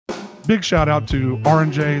big shout out to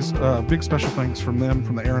R&J's. Big special thanks from them,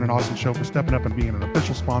 from the Aaron and Austin Show, for stepping up and being an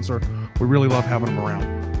official sponsor. We really love having them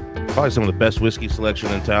around. Probably some of the best whiskey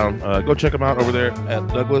selection in town. Go check them out over there at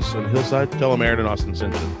Douglas and Hillside. Tell them Aaron and Austin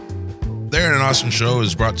sent you. The Aaron and Austin Show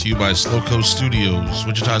is brought to you by Slow Coast Studios,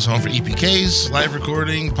 Wichita's home for EPKs, live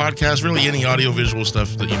recording, podcasts, really any audio-visual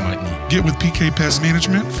stuff that you might need. Get with PK Pest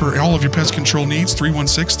Management for all of your pest control needs,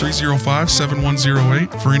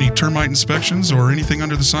 316-305-7108. For any termite inspections or anything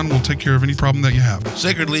under the sun, we'll take care of any problem that you have.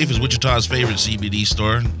 Sacred Leaf is Wichita's favorite CBD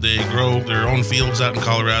store. They grow their own fields out in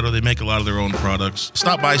Colorado. They make a lot of their own products.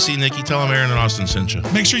 Stop by, see Nikki, tell them Aaron and Austin sent you.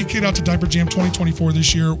 Make sure you get out to Diaper Jam 2024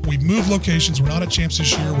 this year. We moved locations. We're not at Champs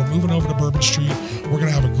this year. We're moving over to Bourbon Street. We're going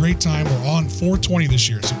to have a great time. We're on 420 this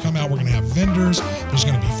year. So come out. We're going to have vendors. There's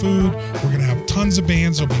going to be food. We're going to have tons of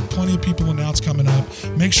bands. There'll be plenty of people announced coming up.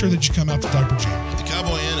 Make sure that you come out to Diaper Jam. The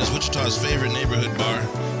Cowboy Inn is Wichita's favorite neighborhood bar.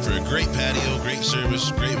 For a great patio, great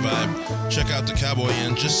service, great vibe, check out the Cowboy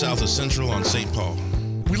Inn just south of Central on St. Paul.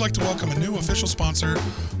 We'd like to welcome a new official sponsor,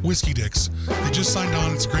 Whiskey Dicks. They just signed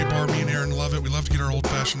on. It's a great bar. Me and Aaron love it. We love to get our old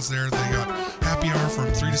fashions there. They got happy hour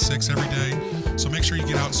from 3 to 6 every day. So make sure you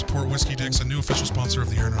get out and support Whiskey Dicks, a new official sponsor of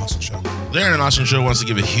the Aaron and Austin Show. The Aaron and Austin Show wants to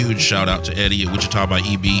give a huge shout out to Eddie at Wichita by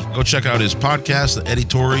EB. Go check out his podcast, The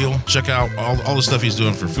Editorial. Check out all the stuff he's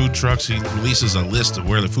doing for food trucks. He releases a list of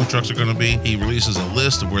where the food trucks are going to be. He releases a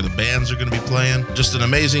list of where the bands are going to be playing. Just an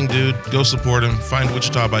amazing dude. Go support him. Find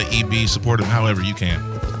Wichita by EB. Support him however you can.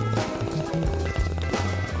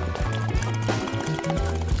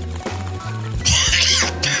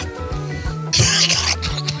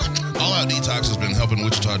 Out Detox has been helping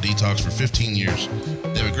Wichita detox for 15 years.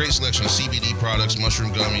 They have a great selection of CBD products,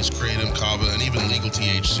 mushroom gummies, kratom, kava, and even legal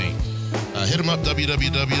THC. Hit them up,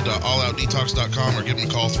 www.alloutdetox.com, or give them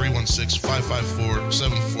a call,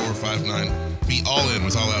 316-554-7459. Be all in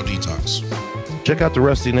with All Out Detox. Check out the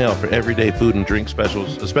Rusty Nail for everyday food and drink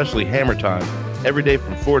specials, especially Hammer Time, every day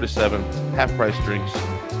from 4 to 7, half-price drinks.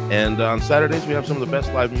 And on Saturdays, we have some of the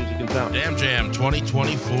best live music in town. Jam Jam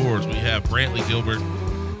 2024s. We have Brantley Gilbert,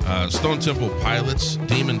 Stone Temple Pilots,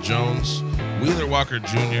 Demon Jones, Wheeler Walker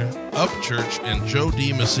Jr., Upchurch, and Joe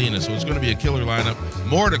D. Messina. So it's going to be a killer lineup.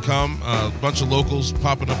 More to come. A bunch of locals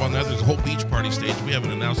popping up on that. There's a whole beach party stage. We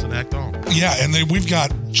haven't announced an act on. Yeah, and then we've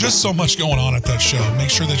got just so much going on at that show. Make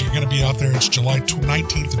sure that you're going to be out there. It's July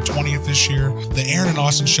 19th and 20th this year. The Aaron and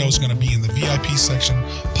Austin Show is going to be in the VIP section,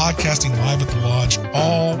 podcasting live at the lodge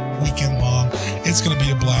all weekend long. It's going to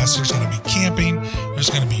be a blast. There's going to be camping. There's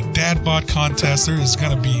going to be dad bod contests. There is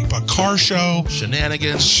going to be a car show.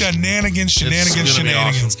 Shenanigans. Shenanigans.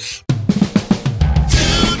 Awesome.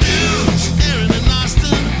 Two dudes, Aaron and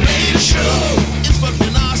Austin, made a show. It's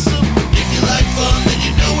fucking awesome. If you like fun, then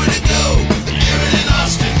you know where to go. The Aaron and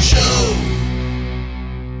Austin Show.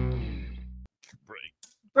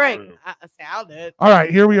 Break. Sounded. All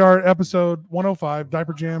right, here we are, episode 105,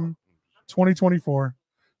 Diaper Jam 2024.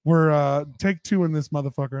 We're take 2 in this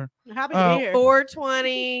motherfucker. Happy to be here.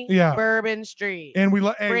 420 Bourbon Street. And we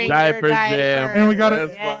Diaper Jam. And we got it.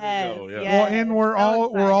 Yes, Well, and we're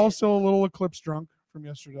also a little eclipse drunk from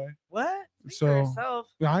yesterday. What? So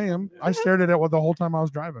I am. I stared at it the whole time I was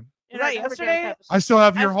driving. Is that yesterday? I still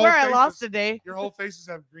have your whole. I lost a day. Your whole faces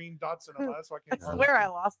have green dots in them. That's why I can't. I swear I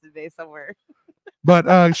lost a day somewhere.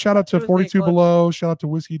 But shout out to 42 Below. Shout out to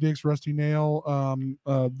Whiskey Dicks, Rusty Nail.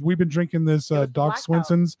 We've been drinking this Doc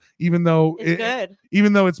Swenson's, even though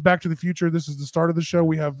it's Back to the Future. This is the start of the show.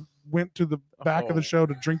 We have went to the back of the show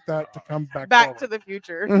to drink that to come back to the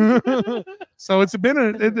future. So it's been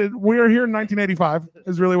we are here in 1985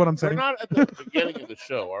 is really what I'm saying. We're not at the beginning of the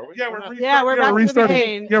show, are we? Yeah, we're back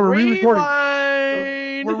restarting. Yeah, we're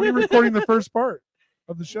re-recording. We're re-recording the first part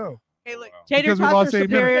of the show. Hey, look, because we lost 8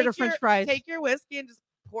 minutes. To French fries. Take your whiskey and just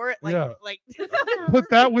pour it like put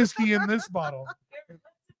that whiskey in this bottle.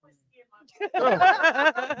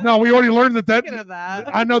 No, we already learned that.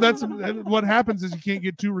 I know that's what happens is you can't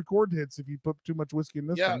get 2 record hits if you put too much whiskey in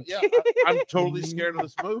this thing. Yeah. I'm totally scared of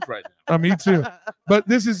this move right now. Me too. But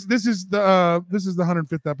this is the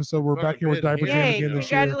 105th episode. We're back here with Diaper Jam again this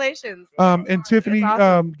year. Congratulations. And Tiffany,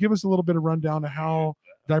 awesome. Give us a little bit of rundown of how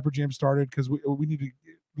Diaper Jam started, because we need to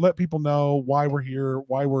let people know why we're here,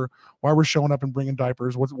 why we're showing up and bringing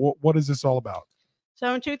diapers. What is this all about?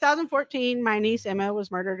 So in 2014, my niece Emma was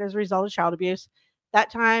murdered as a result of child abuse. That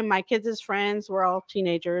time, my kids' friends were all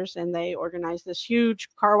teenagers, and they organized this huge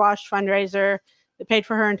car wash fundraiser that paid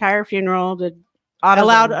for her entire funeral. That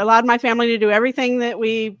allowed my family to do everything that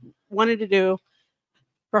we wanted to do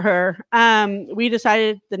for her. We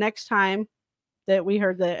decided the next time that we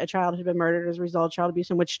heard that a child had been murdered as a result of child abuse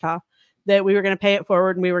in Wichita, that we were going to pay it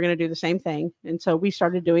forward and we were going to do the same thing. And so we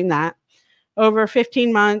started doing that. Over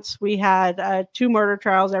 15 months, we had 2 murder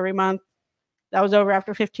trials every month. That was over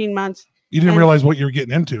after 15 months. You didn't realize what you were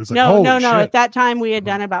getting into. It's like, no. shit. At that time, we had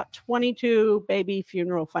done about 22 baby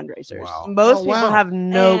funeral fundraisers. Wow. Most people have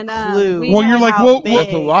no clue. Well, you're like, well,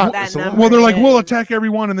 that's a lot. Well, they're like, we'll attack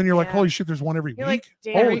everyone, and then you're like, holy shit, there's one every week. Like,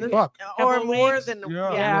 holy fuck. Or more than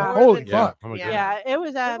holy fuck. Yeah, it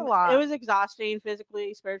was it was exhausting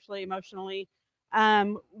physically, spiritually, emotionally.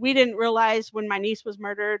 We didn't realize when my niece was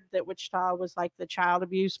murdered that Wichita was like the child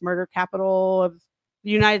abuse murder capital of the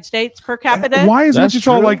United States per capita. Why is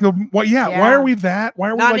Wichita like the what? Yeah, why are we that? Why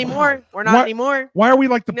are we not like, anymore? We're not anymore. Why are we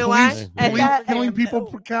like the police why? killing people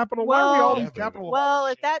per capital? Well, why are we all these capital? Well,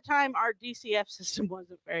 at that time, our DCF system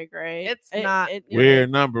wasn't very great. It's not. We're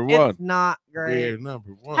number one. It's not great. We're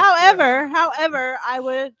number one. However, I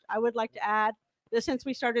would like to add that since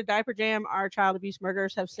we started Diaper Jam, our child abuse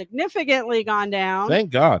murders have significantly gone down. Thank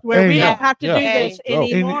God. Where we don't have to do this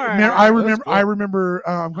anymore. And I remember.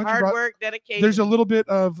 I'm glad hard work, dedication. There's a little bit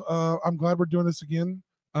of. I'm glad we're doing this again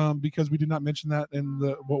because we did not mention that in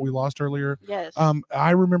what we lost earlier. Yes.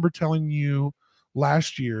 I remember telling you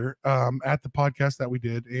last year at the podcast that we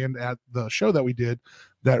did and at the show that we did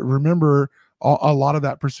that remember. A lot of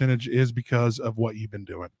that percentage is because of what you've been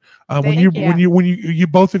doing. When you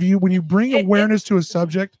both of you, when you bring awareness to a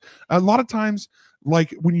subject, a lot of times,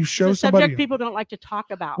 like when you show somebody, subject people don't like to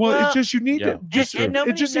talk about. Well, it's just you need to just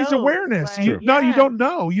it just needs awareness. Right? You don't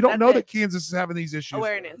know. You don't know that Kansas is having these issues.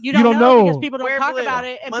 Awareness. You don't know because people don't talk about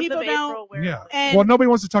it, and Month people don't. Yeah. And, well, nobody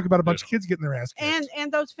wants to talk about a bunch of kids getting their ass kicked.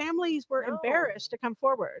 And those families were embarrassed to come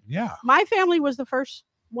forward. Yeah. My family was the first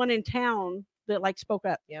one in town that like spoke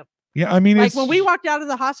up. Yep. Yeah, I mean, like when we walked out of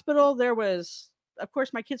the hospital, there was, of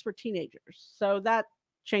course, my kids were teenagers, so that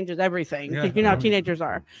changes everything. Yeah, you know how teenagers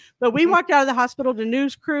are. But we walked out of the hospital to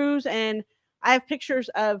news crews, and I have pictures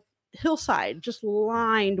of Hillside just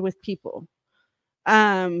lined with people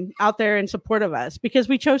out there in support of us because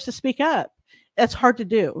we chose to speak up. That's hard to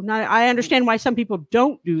do. Now, I understand why some people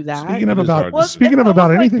don't do that. Speaking of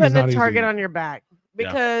about anything, putting is not a target easy. on your back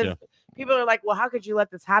because. Yeah. People are like, well, how could you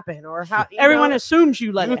let this happen? Or how everyone assumes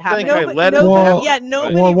you let it happen.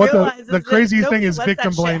 Nobody realizes the crazy thing is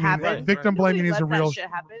victim blaming. Right. Victim blaming is a real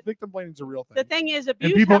victim blaming is a real thing. The thing is,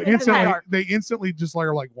 abuse and people instantly instantly just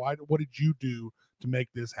are like, why? What did you do to make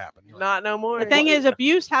this happen? Not no more. The thing is,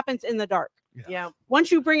 abuse happens in the dark. Yeah.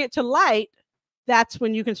 Once you bring it to light, that's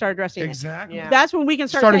when you can start addressing exactly. it. That's when we can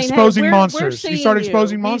start saying, exposing hey, monsters. We're you start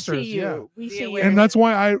exposing monsters. We see you. We see you. And that's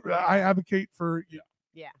why I advocate for. Yeah.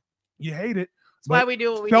 You hate it. That's why we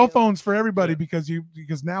do what we cell do. phones for everybody because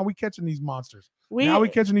now we catching these monsters. Now we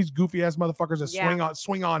catching these goofy ass motherfuckers that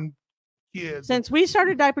swing on kids. Since we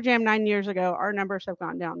started Diaper Jam 9 years ago, our numbers have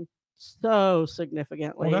gone down so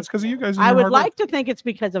significantly. Well, that's because of you guys. I would like to think it's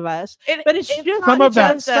because of us, but it's just some of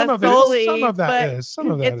that. Some of that is.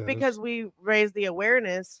 It's because we raise the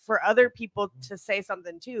awareness for other people to say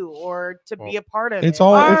something too, or to be a part of it. It's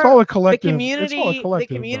all a collective. The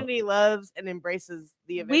community loves and embraces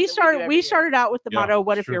the event. We started out with the motto,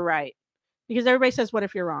 "What if you're right?" Because everybody says, "What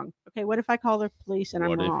if you're wrong?" Okay, what if I call the police and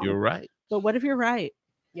I'm wrong? What if you're right? But what if you're right?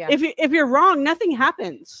 Yeah. If you're wrong, nothing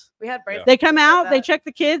happens. We had bracelets. They come out, they check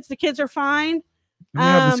the kids are fine.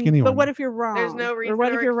 But what if you're wrong? There's no reason. Or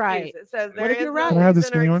what if you're right? It says what if you're right? Can I have the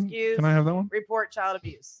skinny one? Can I have that one? Report child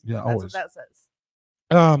abuse. Yeah, always. That's what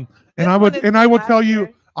that says. And I will tell you,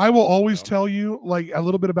 I will always tell you like a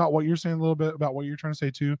little bit about what you're saying, a little bit about what you're trying to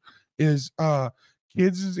say too, is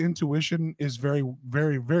kids' intuition is very,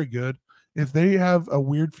 very, very good. If they have a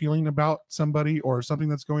weird feeling about somebody or something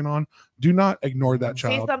that's going on, do not ignore that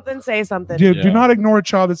child. Say something. Do not ignore a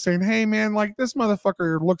child that's saying, hey man, like this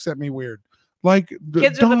motherfucker looks at me weird. Like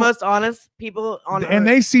kids are the most honest people on and earth.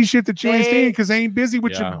 They see shit that you ain't seeing because they ain't busy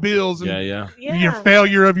with your bills and your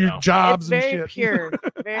failure of your jobs it's and very shit. Pure.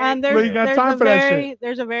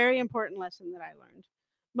 There's a very important lesson that I learned.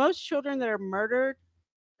 Most children that are murdered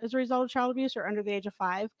as a result of child abuse are under the age of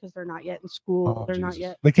 5 because they're not yet in school. They're not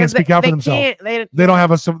yet. They can't speak out for themselves. They don't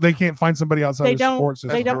have they can't find somebody outside the support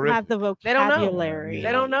system. They don't have the vocabulary.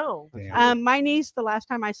 They don't know. My niece, the last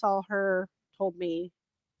time I saw her, told me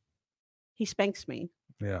he spanks me.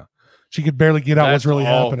 Yeah. She could barely get out what's really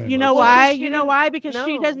happening. You know why? You know why? Because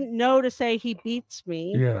she doesn't know to say he beats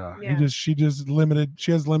me. Yeah. She has limited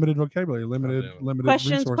vocabulary, limited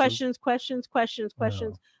questions.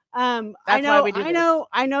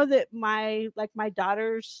 I know that my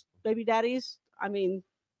daughter's baby daddies, I mean,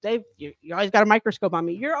 you always got a microscope on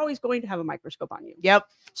me. You're always going to have a microscope on you. Yep.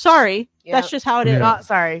 Sorry. Yep. That's just how it is. Not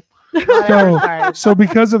sorry. So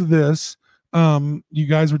because of this, you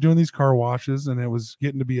guys were doing these car washes and it was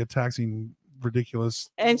getting to be a taxing ridiculous.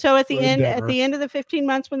 And so at the endeavor. end of the 15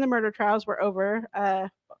 months when the murder trials were over,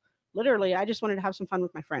 literally, I just wanted to have some fun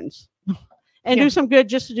with my friends and do some good,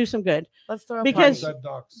 just to do some good. Let's throw a because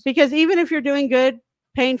party. even if you're doing good,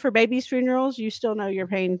 paying for babies' funerals, you still know you're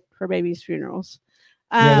paying for babies' funerals.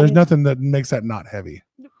 There's nothing that makes that not heavy.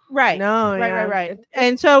 Right. No, right.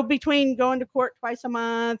 And so between going to court twice a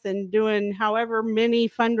month and doing however many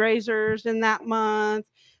fundraisers in that month,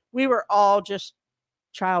 we were all just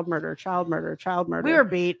child murder. We were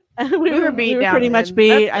beat. we were down, pretty much man.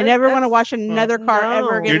 beat. I never want to watch another car No.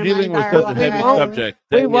 ever again. You're in my dealing with entire such a heavy life. subject.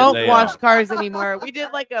 We day in, won't day wash out. cars anymore. We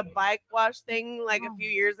did like a bike wash thing like a few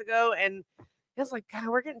years ago, and it was like, God,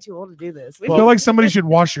 we're getting too old to do this. I feel like somebody should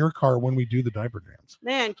wash your car when we do the diaper jams.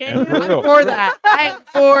 Man, Yeah, can for you? real. I'm for that. I'm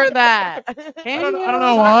for that. I don't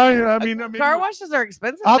know why. I mean, Car washes are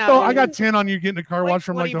expensive. I nowadays. got 10 on you getting a car Like wash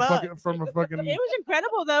from like the 20 fucking bucks. from a fucking. It was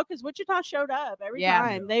incredible though, because Wichita showed up every Yeah.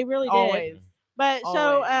 time. They really did. always. But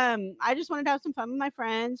so Always. I just wanted to have some fun with my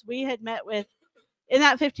friends. We had met with in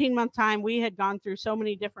that 15-month time, we had gone through so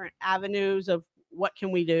many different avenues of what can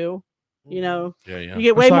we do. You know, Yeah. you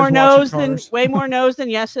get way Besides more watching no's than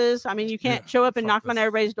yeses. I mean, you can't show up and knock on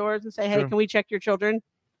everybody's doors and say, "Hey, Sure. can we check your children?"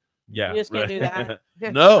 Yeah. You just can't do that.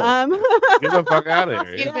 No. Get the fuck out of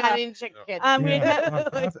here. Excuse me, I didn't check your kid. We had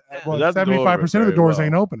met, Well, That's 75% of the very doors well.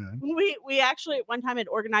 ain't opening. we actually at one time had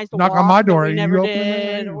organized a Knock on walk, my but door, We you never open it?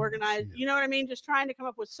 did Yeah. organize. You know what I mean? Just trying to come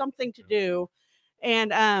up with something to do.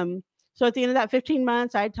 And so at the end of that 15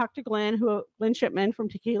 months, I talked to Glenn Shipman from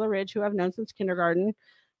Tequila Ridge, who I've known since kindergarten.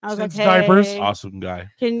 I was Since like, diapers. "Hey, Awesome guy.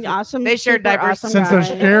 awesome." They shared super diapers. awesome Since the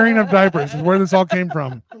guy. sharing of diapers is where this all came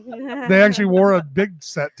from. They actually wore a big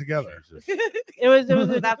set together. It was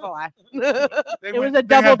That's a lie. it was a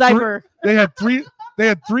double diaper. They had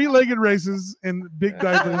three-legged races in big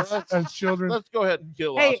diapers as children. Let's go ahead and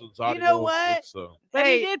kill Hey, Austin's audio. you know what? So. But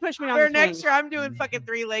Hey, he did push me on For the next swing. year, I'm doing fucking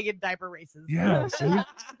 3-legged diaper races. Yeah, see?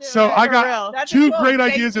 So I got That's two cool. great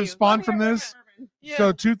Thank ideas have you. spawned from this. Yeah.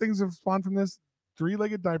 So two things have spawned from this: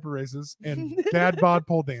 3-legged diaper races and dad bod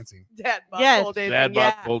pole dancing. Dad bod Yes. pole dancing, Dad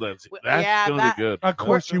yeah. bod pole dancing. W- That's yeah, gonna that- be good. Of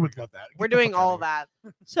course, you would love that. We're Get the doing fuck out all of that.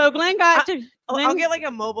 So Glenn got to. I'll get like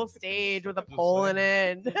a mobile stage with a pole in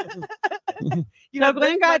it. So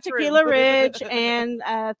Glenn got Tequila Ridge and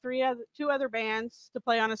two other bands to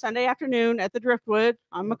play on a Sunday afternoon at the Driftwood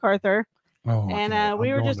on MacArthur. Oh, I And can't. we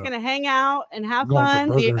I'm were going just to- going to hang out and have going to fun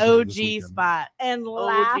Burgers the this OG weekend. spot. and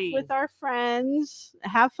laugh OG. with our friends,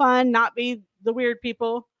 have fun, not be the weird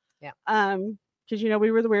people. Yeah. Because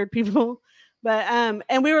we were the weird people. But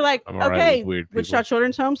and we were like, I'm all right okay, with weird Wichita people.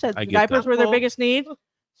 Children's Home said I the get diapers that. were their Cool. biggest need.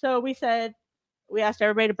 So we asked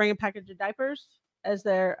everybody to bring a package of diapers as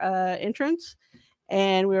their entrance.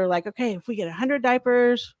 And we were like, okay, if we get 100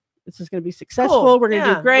 diapers, this is going to be successful. Cool. We're going to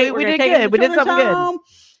Yeah. do great. We We're gonna did take it to good. the We did children's something good. home,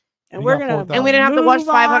 And We we're got going 4,000. And we didn't have to watch move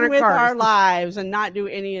 500 on with cars. our lives and not do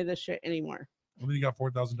any of this shit anymore. And then you got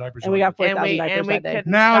 4,000 diapers. And we got And 4,000 we diapers that day.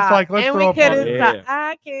 couldn't Now it's stop. like, let's and throw we a party. couldn't Yeah. stop.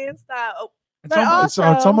 I can't stop. Oh, It's But almost, it's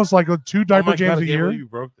also- almost like 2 diaper jams a year. You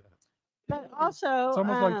broke that. But also, It's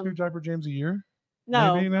almost like 2 diaper jams a year.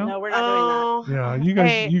 no, maybe now? no, we're not doing Yeah, you guys,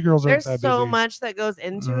 Hey, you girls aren't there's that so busy. much that goes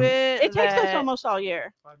into Mhm. it. that. It takes us that almost all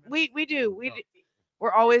year. We do.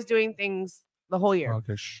 We're always doing things the whole year.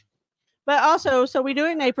 Okay, shh. But also, so we do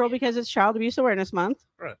it in April because it's Child Abuse Awareness Month.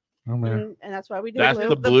 Oh man, And that's why we do That's blue.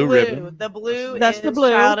 the blue ribbon. The blue That's is the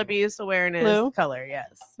blue. child abuse awareness Blue. color.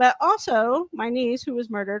 Yes. But also, my niece who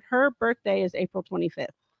was murdered, her birthday is April 25th.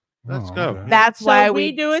 Let's Oh, go. okay. That's So why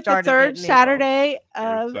we do it the started third in April. Saturday Third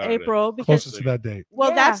of Saturday. April because, Closest to that date. well,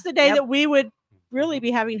 Yeah. that's the day Yep. that we would really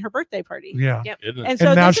be having her birthday party. Yeah. Yep. Isn't it? And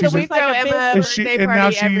so now this she's is we like throw a big, Emma And she birthday and now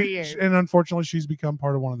party she every year. and unfortunately she's become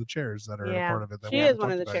part of one of the chairs that are a Yeah. part of it. That she we is haven't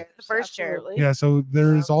one of the talked about. chairs. The first chair. absolutely. Yeah, so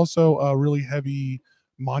there is also a really heavy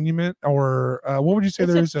monument, or what would you say?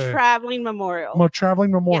 It's There is a a traveling memorial.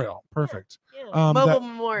 traveling memorial. Perfect. Yeah. Mobile that-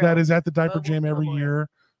 memorial. That is at the Diaper Mobile Jam every memorial. year.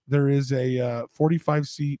 There is a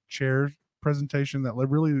 45-seat chair presentation that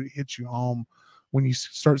really hits you home when you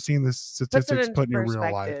start seeing the statistics into put in your real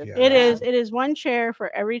life. perspective. Yeah. It is one chair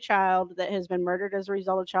for every child that has been murdered as a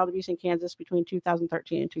result of child abuse in Kansas between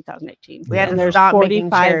 2013 and 2018. We had and to there's stop making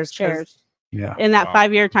 45 chairs 'cause- Yeah. in that Wow.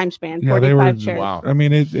 5-year time span. Yeah, they 45 were. chairs. Wow. I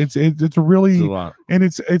mean, it's a It's really, a lot. and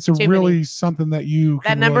it's a Too really many. something that you That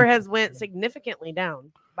can number really- has went significantly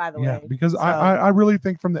down, by the yeah, way. because So, I really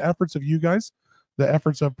think from the efforts of you guys, the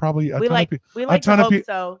efforts of probably a we ton like of we like to ton of hope pe-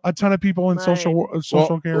 so. a ton of people in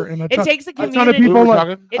social care, and a It ton, takes a a ton of community. people Who we're like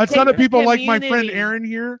talking? It a ton of takes a people like my friend community. Aaron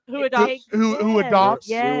here, Who It adopts. takes- who yes, adopts.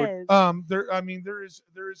 Yes. There. I mean, there is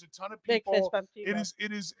a ton of Big people. fist bump to you It both.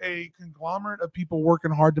 is a conglomerate of people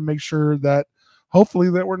working hard to make sure that hopefully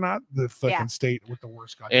that we're not the fucking state with the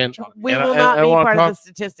worst goddamn And chocolate. We will not be part of the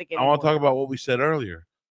statistic I anymore. want to talk about what we said earlier.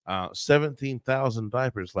 17,000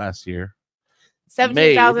 diapers last year.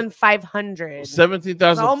 17,500.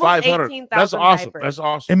 17,500. That's awesome. diapers. That's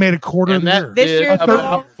awesome. It made a quarter of And the that year. This did year's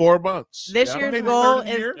about goal- 4 months. This Yeah. year's Maybe goal 30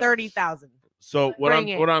 years? is 30,000. So what I'm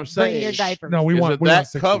Bring your saying diapers. No, we is want that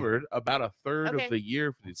 60. covered about a third Okay. of the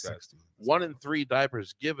year for these guys. 60. 1 in 3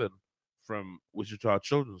 diapers given from Wichita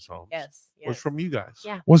Children's Homes Yes. was from you guys.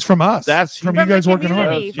 Yeah. Was from us. That's from huge. you guys working hard.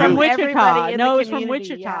 community, That's From huge. Wichita. everybody in No, the it's from community,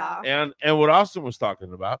 Wichita. yeah. And what Austin was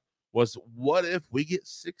talking about was, what if we get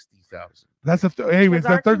 60,000? That's hey, Because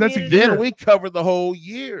that's our that's a community- year. Then we cover the whole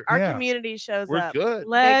year. Our Yeah. community shows We're up. good.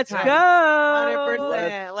 Let's time. go.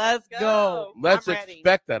 100%. Let's go. Let's I'm ready.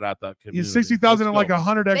 expect that out that community. 60,000 and Let's like go.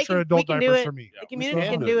 100 They extra can- adult we can do diapers it. for me. The community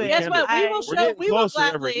can can do do it. it. Guess what? We will We're show. getting We will closer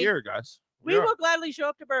every gladly. year, guys. We are. will gladly show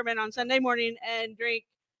up to Bourbon on Sunday morning and drink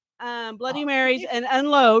Bloody Marys and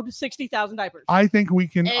unload 60,000 diapers. I think we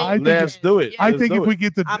can. Hey, I think. Let's do it. I Let's think do if we it.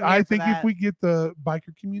 get the. I'm here I for think if that. we get the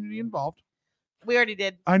biker community involved. We already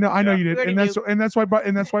did. I know Yeah. you did, We already and that's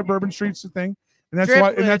why Bourbon Street's the thing, and that's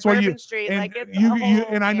Driftwood, why you Bourbon Street, and like it's you a whole,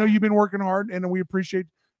 and I know yeah. you've been working hard, and we appreciate.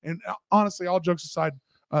 And honestly, all jokes aside,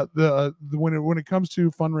 the when it comes to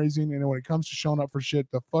fundraising and when it comes to showing up for shit,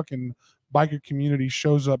 the fucking biker community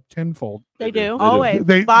shows up tenfold. They do. Always.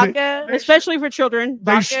 They- Vodka. Especially for children.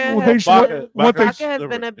 They sh- Vodka well, they has sh- Vodka- what they Vodka has Vodka-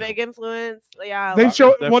 been a big influence. Yeah. they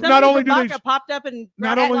show Vodka- what not Somebody only from do they Baca popped up and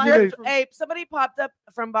Not grabbed only my do arm. Hey, somebody popped up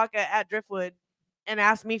from Baca at Driftwood and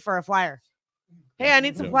asked me for a flyer. Hey, I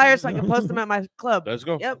need some Yeah. flyers so I can post them at my club. Let's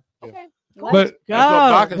go. Yep. Yeah. Okay. But That's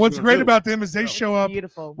what Baca's what's gonna great do. about them is they It's show up.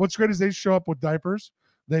 Beautiful. What's great is they show up with diapers.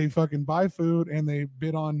 They fucking buy food and they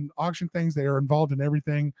bid on auction things. They are involved in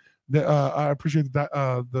everything. I appreciate They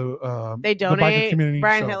the biker donate. community.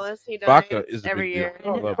 Brian so- Hillis, he donates Vodka is a every big deal. year. I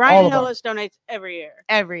love it. Brian all of them. Hillis donates every year.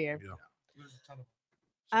 Every year.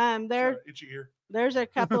 There's a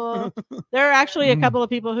couple. There are actually a couple of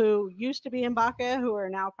people who used to be in Baca who are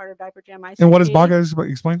now part of Diaper Jam ICP. And what is Baca?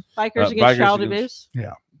 Explain. Bikers Against Bikers Child Against-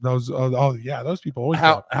 Abuse. Those. Those people always.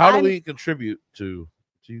 How talk. do I'm- we contribute to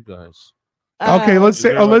you guys? Okay, let's Is say.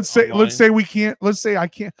 there, like, Let's say. online? Let's say we can't. Let's say I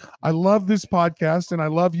can't. I love this podcast and I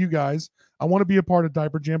love you guys. I want to be a part of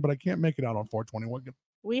Diaper Jam, but I can't make it out on 420.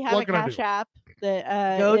 We have What a can I Cash do? app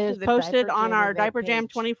that Go to is the posted Diaper on Jam our event Diaper Jam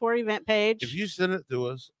page. 24 event page. If you send it to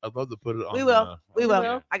us, I'd love to put it on. We will. We will.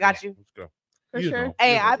 yeah. I got you. Let's go. For You sure. know.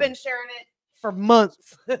 Hey, You know. I've been sharing it for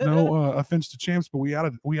months. No offense to champs, but we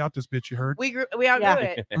out this bitch. You heard? we outgrew Yeah.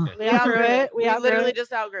 it. We outgrew it. We outgrew literally it.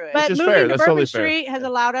 just outgrew it. But is moving fair. to That's Bourbon totally fair. Street has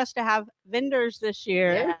allowed us to have vendors this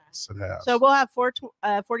year. yeah. Yes, it has. So we'll have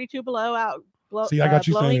 42 below out. See, I got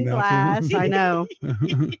you blowing standing now, glass. too. I know.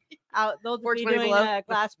 Out, they'll be 420 doing below.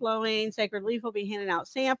 glass blowing. Sacred Leaf will be handing out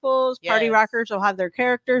samples. Party Yes. rockers will have their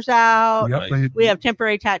characters out. Yep, Nice. We have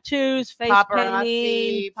temporary tattoos, face painting,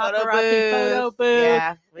 Paparazzi, photo photo booth. booth.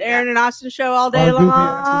 Yeah. The Aaron and Austin show all day our goofy, long.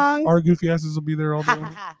 asses, our goofy asses will be there all day.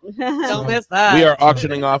 long. Don't miss that. We are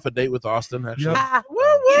auctioning off a date with Austin. Actually, Yep. Ah, woo,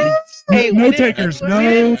 woo. Hey, No we didn't- takers, we no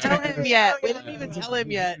didn't tell him takers. yet. We didn't even tell him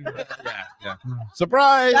yet. yeah.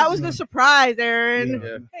 Surprise! That was the surprise, Aaron.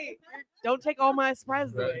 Yeah. Hey, don't take all my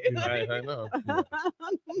surprises away. I know.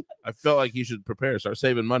 I felt like you should prepare. Start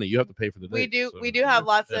saving money. You have to pay for the date. We do. so- We do have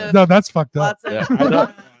lots of No, that's fucked up. lots of Yeah, I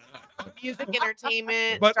know. music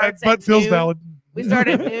entertainment. But starts but at feels noon. valid. We start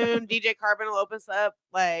at noon. DJ Carbon will open us up.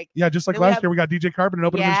 Like Yeah, just like Then we last have- year, we got DJ Carbon and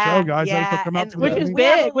opening the Yeah, show, guys. yeah, Come out and to Which that. is We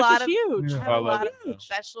have a big, which lot is of- huge. Yeah. have I a love lot it. of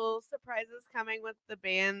special surprises coming with the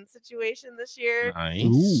band situation this year, Nice.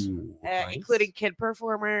 Ooh. Nice. including kid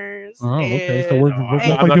performers. Oh, okay. So and- we're No, we're I'm like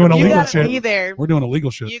not doing gonna you illegal gotta be shit. there. We're doing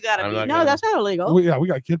illegal shit. You gotta I'm be not there. No, that's not illegal. Yeah, we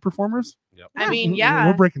got kid performers. I mean, We're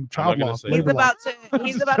yeah. breaking not child gonna laws. say He's labor laws.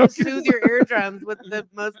 about to soothe your eardrums with the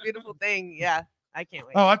most beautiful thing. Yeah, I can't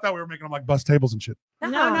wait. Oh, I thought we were making them like bus tables and shit.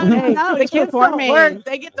 No, Hey, no, the it's kids don't performing. work.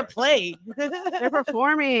 They get to play. They're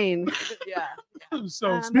performing. yeah.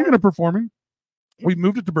 So speaking of performing, we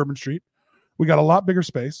moved it to Bourbon Street. We got a lot bigger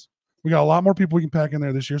space. We got a lot more people we can pack in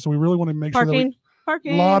there this year. So we really want to make sure that Parking. we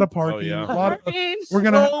Parking. a lot of parking. Oh, yeah. A lot of, Parking. we're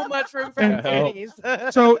gonna So much room for and- activities.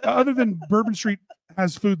 so other than Bourbon Street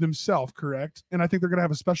has food themselves, correct? And I think they're gonna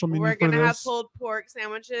have a special menu We're for gonna have this. pulled pork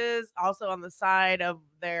sandwiches also on the side of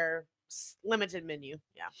their limited menu.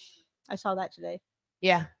 Yeah. I saw that today.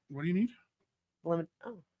 Yeah. What do you need? Limit.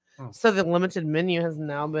 Oh. Oh. So the limited menu has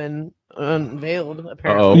now been unveiled. Uh-oh.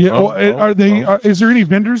 Apparently. Yeah. Are they? Is there any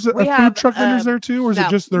vendors? We food have, truck vendors there too, or is no. it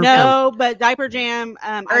just their? No, but Diaper Jam.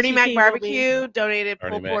 Ernie ICP Mac will be- Barbecue donated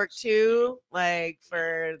Ernie pulled pork Mac's. too, like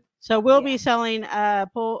for So we'll Yeah. be selling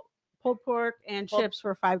pulled pork and Pulled- chips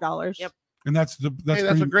for $5. Yep. And that's a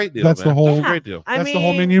great deal. That's man. the whole. That's a great deal. That's the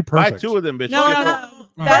whole menu. Buy Perfect. 2 of them, bitches. No.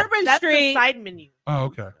 Bourbon That's Street the side menu. Oh,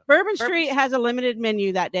 okay. Bourbon Street has a limited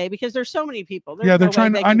menu that day because there's so many people. Yeah, they're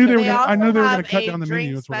trying to. I knew they were. also I knew they were going have to cut a down the drink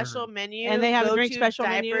menu. That's what I special heard. menu, And they have a Go drink to special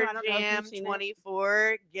menu. Diaper I don't know if you've Jam seen it.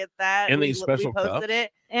 24. Get that. And we, these special we posted cups.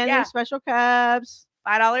 it. And Yeah. there's special cups. $5,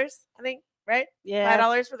 I think. Right? Yeah.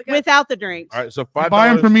 $5 for the cup. Without the drinks. All right, so You $5. buy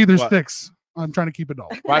them from me. There's what? 6. I'm trying to keep it all.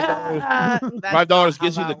 $5 $5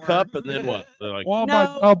 gives you the cup, and then what? They're like, Well,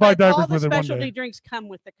 No, I'll buy but diapers all the with it one specialty day. drinks come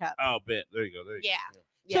with the cup. oh, bet. There you go. There you Yeah. go.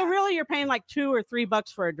 So really, you're paying like $2 or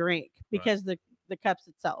 $3 for a drink because the cups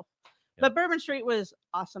itself. Yeah. But Bourbon Street was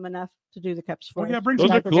awesome enough to do the cups for Well, yeah, us. bring Those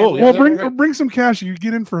some. are cool. Well, Yeah. bring some cash. You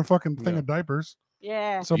get in for a fucking thing Yeah. of diapers.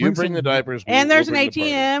 Yeah. So You bring some- the diapers. And we'll there's an bring the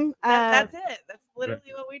party. ATM. That's it. That's literally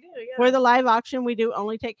what we do. Yeah. For the live auction, we do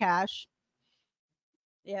only take cash.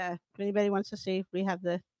 Yeah. If anybody wants to see, we have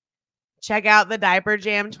the Check out the Diaper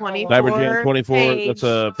Jam 24. Diaper Jam 24. page. That's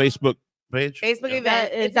a Facebook page. Facebook Yeah.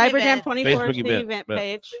 event. It's an Diaper Jam event. 24 is Facebook the event, event yeah.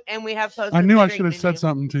 page. And we have posted. I knew the I drink should have said menu.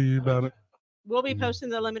 something to you about it. We'll be posting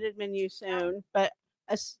the limited menu soon. But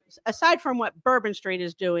aside from what Bourbon Street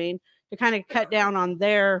is doing to kind of cut down on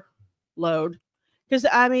their load, because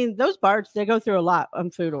I mean, those bars, they go through a lot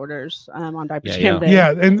on food orders on Diaper Yeah, Jam Day.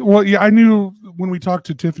 Yeah, and well, yeah, I knew when we talked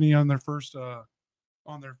to Tiffany on their first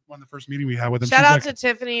on the first meeting we had with them. Shout she's out like, to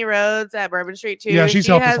Tiffany Rhodes at Bourbon Street too. Yeah, she's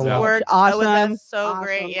she helped us has a lot. worked with Awesome, us so awesome,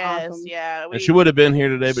 great. Yes, awesome. yeah. And she would have been here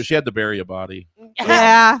today, but she had to bury a body.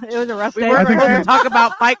 Yeah, it was a rough We day. were I think going to she- talk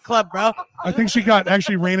about Fight Club, bro. I think she got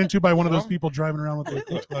actually ran into by one of those people driving around with the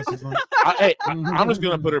Eclipse glasses on. I'm just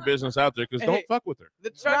gonna put her business out there because don't fuck with her. The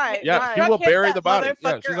truck, Right, Yeah, right. she will hit bury that the body. Yeah,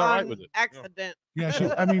 motherfucker she's all right on with it. Accident. Yeah,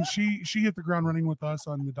 she hit the ground running with us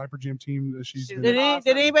on the Diaper Jam team. She's She's been- Did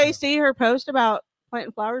Awesome. anybody see her post about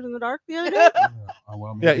planting flowers in the dark the other day? Oh,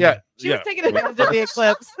 well, Yeah, maybe. yeah. She was taking advantage of the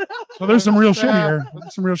eclipse. So there's some real shit here.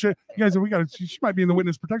 There's some real shit. You guys, we got. She might be in the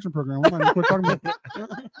witness protection program. We might quit talking about.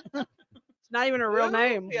 It's not even her real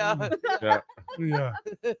name. Yeah. Yeah. Yeah,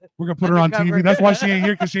 we're gonna put her on Undercover. TV. That's why she ain't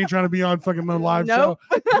here, because she ain't trying to be on fucking no live Nope.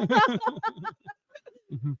 show.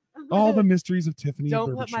 All the mysteries of Tiffany. at Don't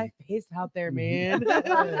Bourbon put my Street. face out there, man.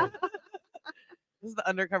 This is the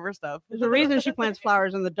undercover stuff. There's a reason she plants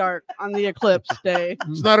flowers in the dark on the eclipse day.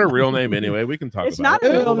 It's not her real name anyway. We can talk It's about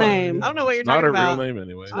not it. a real name. I don't know what you're It's not talking her real about. name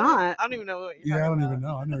anyway. It's not. I don't even know what you're Yeah, I talking don't about. even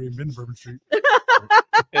know. I've never even been to Bourbon Street.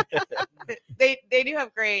 They do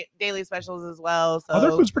have great daily specials as well. So Oh,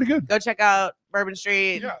 their food's pretty good. go check out Bourbon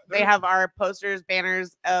Street. Yeah, they have our posters,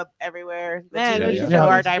 banners up everywhere. Man, that you show should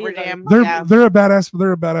our definitely Diaper see Jam. They're Yeah. they're a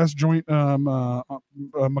badass joint.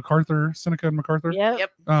 MacArthur, Seneca and MacArthur.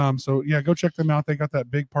 Yep. So yeah, go check them out. They got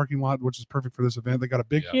that big parking lot, which is perfect for this event. They got a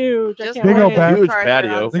big. Yeah. Huge. I Just can't Big wait. old back. Huge Carter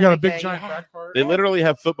patio. on They got a big Seneca, giant yeah. back part. They literally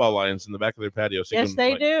have football lions in the back of their patio. So you Yes, can,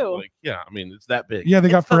 they like- do. like, yeah, I mean, it's that big. Yeah, they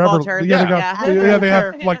got It's football forever. turf. Yeah, they Yeah. got. Yeah. Yeah, they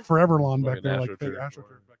have Turf. like forever lawn back Fucking there, like AstroTurf. fake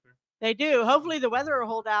AstroTurf back there. They do. Hopefully the weather will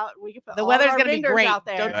hold out. We can put The all weather's of our gonna be vendors great. out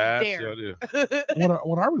there. Don't That's dare. the idea.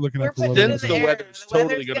 What are we looking We're at for putting weather? it in Since the the air. weather's The weather's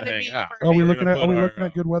totally gonna hang be out. perfect. Are we We're looking gonna at? Are we put looking our,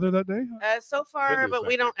 at good weather that day? So far, Goodness, but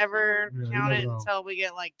we don't ever Yeah, you count never it know. until we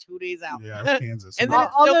get like 2 days out. Yeah, it's Kansas. And then All,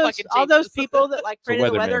 it all still those, fucking all those changes. people that like pray to the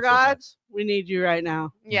weatherman weather said that. gods, we need you right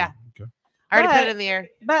now. Yeah, Okay. I already put But- it in the air.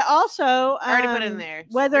 But also, I already put it in there.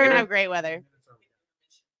 We're Weather. gonna have great weather.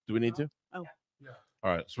 Do we need to? Oh.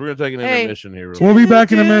 All right, so we're gonna take an Hey. intermission here. We'll be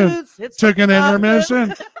back in a minute. Dudes, it's Took an fucking awesome.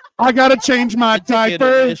 intermission. I gotta change my diaper.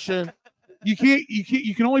 Intermission. You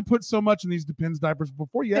can only put so much in these Depends diapers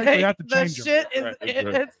before you actually have to the change them. shit is Right, it-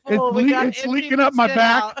 right. it's full. It's We le- gotta it's empty leaking the up my shit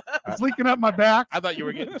back. out. It's leaking up my back. I thought you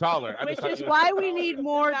were getting taller. I Which just thought is you- why we need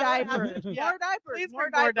more Yeah. diapers. Yeah. More diapers. Please more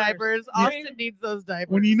bring more diapers. diapers. Austin needs those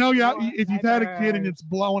diapers. When you know More if you've had a kid and diapers. it's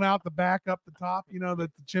blowing out the back up the top, you know that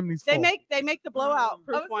the chimney's full. They make the blowout I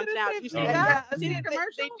proof was ones gonna now. say You see that. that? Yeah, See the they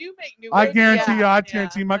commercial? do make new I ones. guarantee you, Yeah, I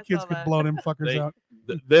guarantee my I kids saw could that. blow them fuckers They- out.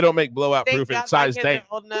 They don't make blowout Thank proof in God my size kids are 10.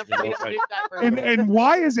 old enough for me to do diapers. And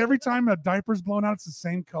why is every time a diaper's blown out, it's the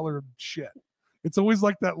same color of shit? It's always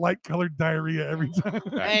like that light colored diarrhea every time.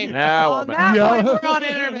 Hey, now on I'm that Yeah. point, we're on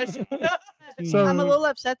intermission. So- I'm a little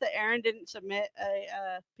upset that Aaron didn't submit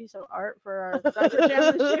a piece of art for our Diaper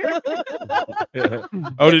Jam this year.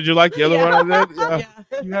 Oh, did you like the other one I did? Yeah.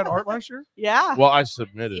 Yeah. You had art last year? Yeah. Well, I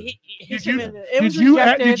submitted. He Did you- submitted it. It was Did you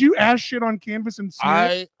rejected. ash shit on canvas and smear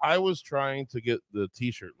it? I was trying to get the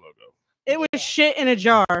T-shirt logo. It was shit in a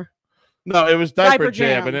jar. No, it was diaper Diaper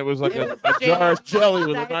jam, Jam. and it was like It a was jar of jam. jelly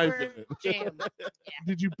with a knife Diaper in it. Jam.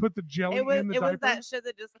 Did you put the jelly It was in the it diaper? was that shit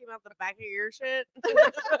that just came out the back of your shit.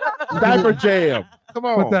 Diaper jam. Come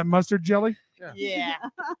on. Put that mustard jelly Yeah.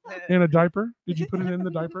 in a diaper? Did you put it in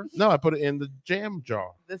the diaper? No, I put it in the jam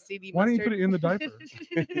jar. The CD. Why didn't you mustard. put it in the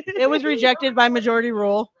diaper? It was rejected by majority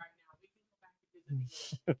rule.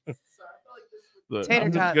 Look, Tater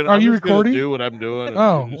I'm just tot. gonna- Are I'm you just gonna recording? Do what I'm doing. and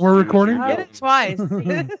Oh, you just we're do what recording? you're Did doing. it twice.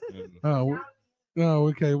 Oh, no,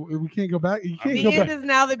 okay. We can't go back. You can't The go end back. is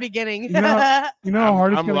now the beginning. You know how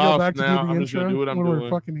hard it's I'm going to go lost back to now. do the I'm just gonna intro do what I'm when we're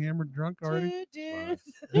doing. fucking hammered drunk already? Dude.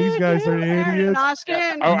 These guys are Aaron and idiots.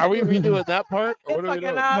 Austin. Are we redoing that part? Or It's what are we fucking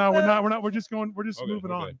doing? awesome. No, we're not. We're just Okay,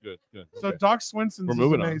 moving okay, on. Good, good. So okay. Doc Swenson's We're is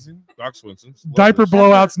moving on. amazing. Doc Swenson's. Love Diaper this.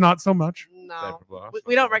 blowouts, not so much. No, Diaper blowouts.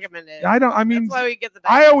 we don't recommend it. I mean, That's why we get the.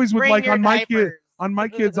 I diapers. always would Bring like your on my kid. diapers. On my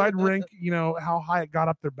kids, I'd rank, how high it got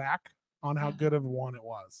up their back on how good of a one it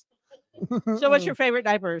was. So what's your favorite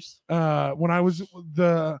diapers?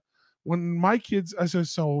 When my kids,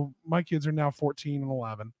 so my kids are now 14 and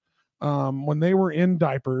 11. When they were in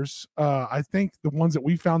diapers, I think the ones that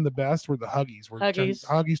we found the best were the Huggies.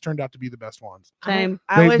 Huggies turned out to be the best ones. Same.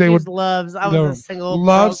 I always they used would- Loves. I no, was a single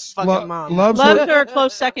Loves- fucking lo- mom. Loves Loves are a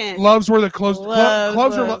close second. Loves were the close.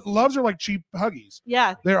 Loves, Loves are like cheap Huggies.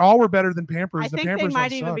 Yeah, They all were better than Pampers. I The think Pampers they might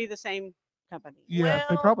don't even suck. be the same company. Yeah,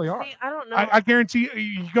 they probably are. See, I don't know. I guarantee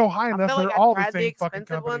you go high I enough, feel they're like all I the tried same fucking expensive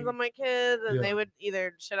company. ones on my kids, and Yeah. they would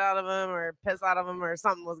either shit out of them or piss out of them, or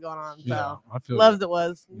something was going on. So Yeah, I feel Loves it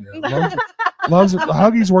was. Loves Huggies worked.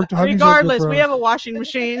 Huggies worked good Regardless, for we us. have a washing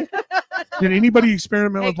machine. Did anybody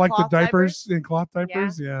experiment Hey, with like the cloth diapers and cloth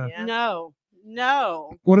diapers? Yeah. Yeah.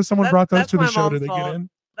 No. What if someone brought those That's to the my show? mom's Did they fault. get in?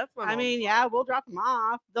 That's my I mom's mean, fault. yeah, we'll drop them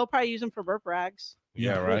off. They'll probably use them for burp rags.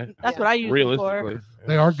 Yeah, right. That's Yeah. what I use them for. Realistically,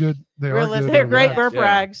 They are good. They are Realistic. good. They're great rags. burp Yeah.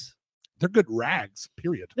 rags. They're good rags.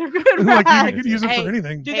 Period. They're good Like you rags. could use them Hey, for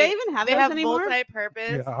anything. Do Hey, they even have They those have anymore?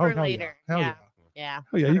 multi-purpose Yeah, for hell yeah. later. Hell yeah. yeah. Yeah.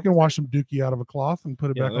 Oh yeah, you can wash some dookie out of a cloth and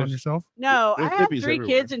put it Yeah, back on there's- yourself. No, There's I have hippies 3 everywhere.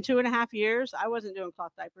 kids in 2.5 years. I wasn't doing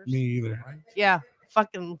cloth diapers. Me either. Yeah.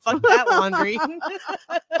 Fucking fuck that laundry.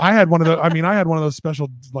 I had one of those. I mean, I had one of those special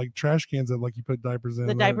like trash cans that like you put diapers in.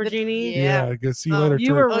 The diaper genie. Yeah. Yeah. I guess. See you Oh, later. You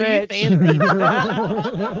Turk. were Oh, you rich.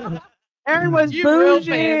 fancy. Aaron was You real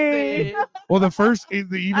bougie. fancy. Well, the first the I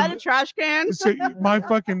had a even trash can. so my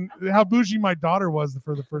fucking how bougie my daughter was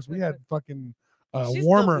for the first. We had fucking She's still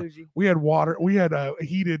warmer. bougie. We had water. We had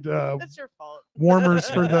heated That's your fault. warmers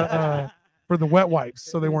for the wet wipes,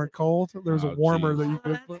 so they weren't cold. There was a Oh, warmer geez. that you Oh,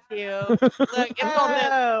 could that's put. cute. Look, it's all this.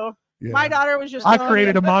 Oh, Yeah. my daughter was just. I telling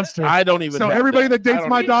created me- a monster. I don't even. So have everybody that I dates don't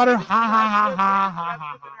my even- daughter, ha ha ha ha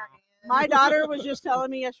ha ha. My daughter was just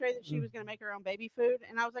telling me yesterday that she was going to make her own baby food,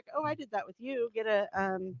 and I was like, "Oh, I did that with you. Get a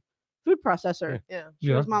food processor." Yeah. She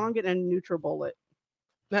Yeah. goes, "Mom, I'm getting a NutriBullet."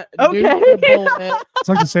 Okay. It's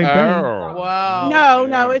like the same thing, Oh. Wow.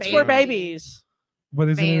 No, it's for Fancy. babies. but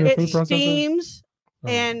isn't it a It food processor? steams Oh,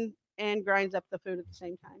 and grinds up the food at the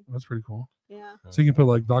same time. that's pretty cool. Yeah. So you can put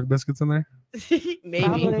like dog biscuits in there. Maybe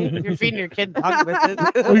Probably. if you're feeding your kid dog biscuits.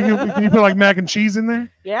 Or can you put like mac and cheese in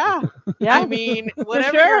there? Yeah. Yeah. I mean,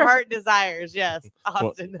 whatever sure. your heart desires. Yes,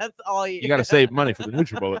 Austin. That's all you. You got to save money for the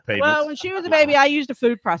NutriBullet payments. Well, when she was a baby, I used a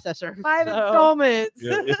food processor. 5 So- installments.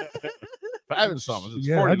 Yeah, yeah. 5 installments. It's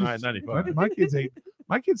Yeah, I just- $49.95. My kids ate.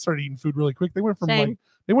 My kids started eating food really quick. They went from Same.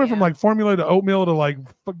 Yeah. like formula to oatmeal to like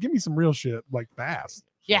give me some real shit like fast.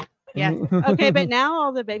 Yeah. Yeah. Okay, but now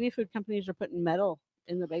all the baby food companies are putting metal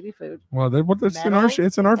in the baby food. Well, it's in our Metal?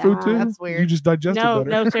 it's in our food Yeah, too. that's You weird. just digest it No,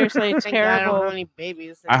 better. no, seriously, it's Thank God I don't have terrible. any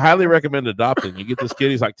babies. I highly recommend adopting. You get this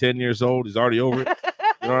kid, he's like 10 years old. He's already over it.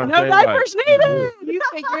 You know what I'm No saying? Like, diapers needed. You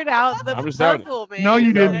figured out the I'm just telling you. puzzle, man. No,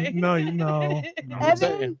 you Okay? didn't. No, no. I'm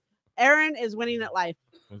saying. Evan, Aaron is winning at life.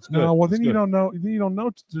 It's good. No, well It's then you good. don't know. Then you don't know.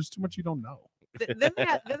 There's too much you don't know. Then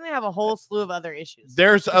they have a whole slew of other issues.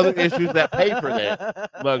 There's other issues that pay for that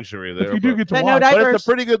luxury there. If you do get to But no watch, but diapers. it's a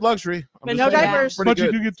pretty good luxury. I'm But just no saying. diapers. Pretty but you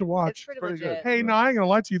good. do get to It's watch. pretty pretty legit. good. Hey, no, I ain't gonna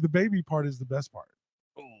lie to you. The baby part is the best part.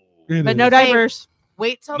 It But no is. diapers.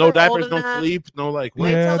 Wait till No they're old diapers, no enough. sleep, no like.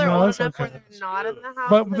 Wait Yeah, till they're no, old that's enough where okay. they're not in the house.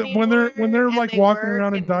 But when they're anymore, like and they walking work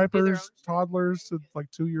around in and do their diapers, own- toddlers to like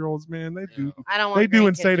 2-year-olds, man, they do I don't want. they do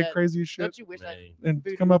and grandkids say the yet. craziest shit Don't you wish I? and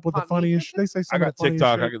voodoo come up with the upon me. funniest. They say I some got of the funniest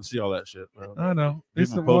TikTok. I shit. can see all that shit. Bro. I know. It's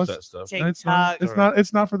People the post most. that stuff. It's not. TikTok.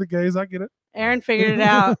 It's not for the gays. I get it. Aaron figured it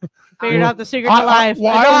out. Figured Well, out the secret to life.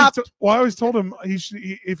 Well, I Adopt. always told him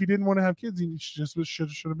if he didn't want to have kids, he should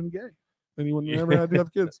have been gay. then you wouldn't never had to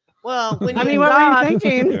have kids. Well, when I you mean, what were you adopt,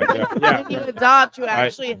 thinking? when you adopt, you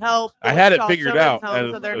actually help. I had it child figured children's out homes,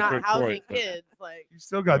 at so they're a not certain housing point, but- kids. Like He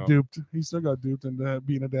still got No. duped. He still got duped into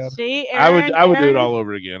being a dad. See, I would do it Aaron- all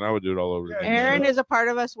over again. I would do it all over again. Aaron is a part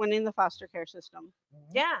of us winning the foster care system.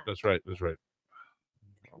 yeah. That's right. That's right.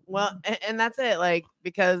 Well, and that's it. Like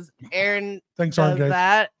because Aaron Thanks, does Aaron, guys.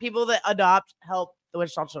 that. People that adopt help the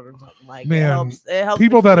Wichita Children's Home. Like Man, it helps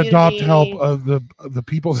People the that adopt help community. the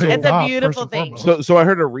people they It's a adopt. beautiful first and thing. foremost. So I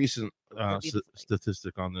heard a recent That's a beautiful thing.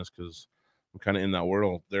 statistic on this because I'm kind of in that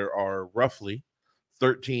world. There are roughly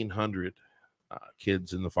 1,300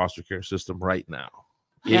 kids in the foster care system right now.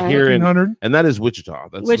 Yeah. Here in 1,500? and that is Wichita.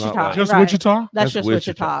 That's Wichita. not like, Just Right. Wichita. That's That's just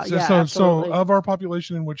Wichita. Wichita. So, Yeah, so absolutely. of our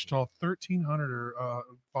population in Wichita, 1,300 are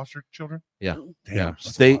foster children. Yeah. Damn, yeah, that's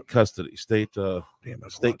a state lot. custody, state Damn,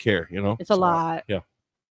 that's a state lot. care. You know, It's a lot.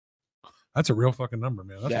 That's a real fucking number,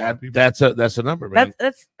 man. That's a lot of people. that's a number, man.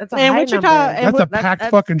 That's a And high Wichita- number. and That's a That- packed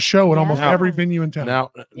that's fucking show at almost Yeah. every venue in town.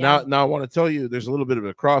 Now Yeah. I want to tell you, there's a little bit of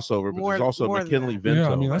a crossover, but More- there's also more than McKinley that. Vento.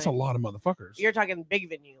 yeah, I mean that's a Like, lot of motherfuckers. You're talking big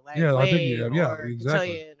venue, like Yeah, I think Wade yeah, or exactly.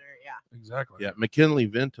 Cotillion or yeah. Exactly. Yeah, McKinley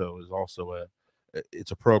Vento is also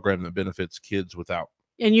it's a program that benefits kids without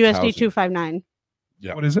In USD Housing. 259.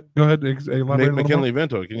 Yeah. What is it? Go ahead. Elaborate a little McKinley more.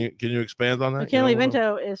 Vento. Can you expand on that? McKinley You know,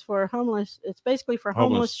 Vento is for homeless. It's basically for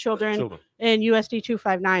homeless children. And USD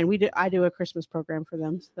 259. I do a Christmas program for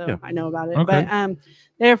them, so Yeah. I know about it. Okay. But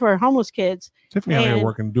they're for homeless kids. Tiffany out here And-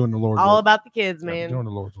 working, doing the Lord's All work. about the kids, Yeah, man. doing the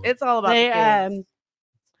Lord's work. It's all about They the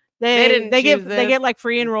kids. didn't they choose get this. like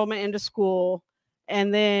free enrollment into school,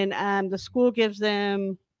 and then the school gives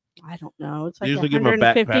them, I don't know, it's like Usually a give 'em a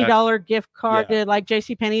backpack. $150 gift card Yeah. to like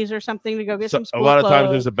JCPenney's or something to go get So some a school lot of times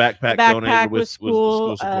clothes. there's a backpack, backpack donated with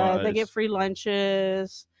school. supplies. They get free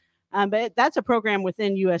lunches. But that's a program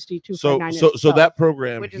within USD so 259. so itself. that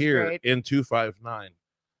program Which is here great. in 259,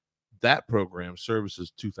 that program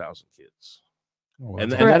services 2,000 kids, Oh,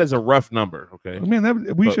 and that's that is a rough number. Okay, awesome. Man, that,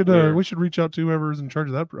 But we should reach out to whoever's in charge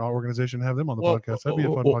of that organization and have them on the Well, podcast. That'd be a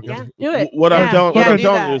fun well, podcast. Yeah. Do it. What I'm Yeah. telling, Yeah, what I'm do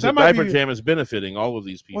telling that. you is That that might Diaper be- Jam is benefiting all of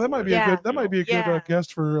these people. Well, that might be Yeah. a good. That might be a good Yeah.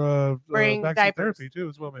 guest for Bring backseat diapers. therapy too,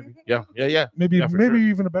 as well. Maybe, Yeah. maybe, Yeah, for maybe sure.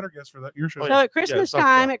 even a better guest for that. Your show. Oh, So yeah. at Christmas something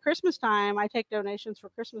time, like I take donations for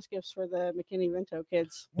Christmas gifts for the McKinney Vento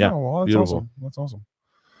kids. Yeah, Oh, well, that's beautiful. awesome. That's awesome.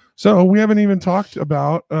 So we haven't even talked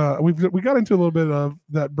about. We got into a little bit of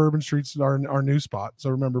that Bourbon Street's our new spot. So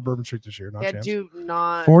remember Bourbon Street this year, not Yeah, Champs. do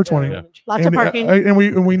not 420. go- Yeah. Lots and, of parking. and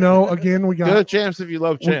we know again we Go got to Champs if you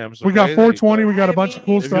love Champs. we got okay? 420. We got a I bunch of mean,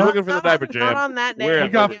 cool If you're stuff. looking for the Diaper Not Jam, on that day. we're We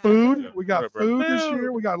at got Yeah. food. We got Right, food this Food.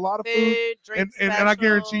 year. We got a lot of food. Food, drink And I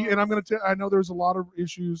guarantee, specials. and I'm gonna tell. I know there's a lot of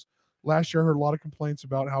issues. Last year, I heard a lot of complaints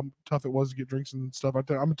about how tough it was to get drinks and stuff. I'm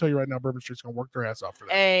gonna tell you right now, Bourbon Street's gonna work their ass off for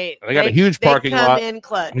that. Hey, They got a huge parking come lot. in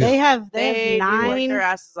clutch. They have They do work nine. their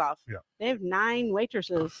asses off. They have 9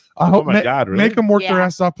 waitresses. I Oh hope my God, really? make them work their Yeah.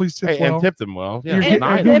 ass off, please. Tip Hey, well. and tip them well. Yeah, You're And- getting,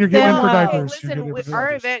 nice. again, you're getting in for Hey, diapers. You're Listen, getting in for our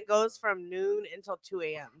diapers. event goes from noon until 2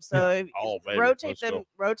 a.m. So if Oh, baby, rotate let's them, go.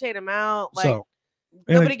 rotate them out. Like So,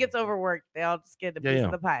 and nobody it- gets overworked. They all just get a Yeah, piece yeah.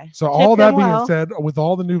 of the pie. So all that them being well. said, with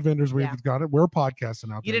all the new vendors we've Yeah. got it, we're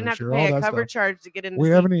podcasting out You there didn't this have to year, pay all a that cover stuff. charge to get in. We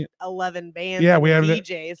to haven't see even- 11 bands. Yeah, and we a haven't-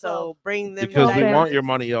 DJ. So bring them Because we Well, want diapers. your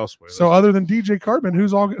money elsewhere. So other than DJ Carbon,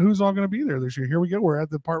 who's all going to be there this year? Here we go. We're at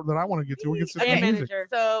the part that I want to get to. We get to Okay. the music. Manager.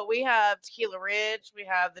 So we have Tequila Ridge, we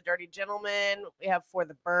have the Dirty Gentleman, we have For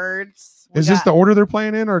the Birds. We Is this got- the order they're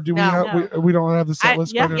playing in, or do we No. have we don't have the set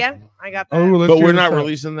list? yeah, right now? yeah, I got that. Oh, let's but hear we're the not set.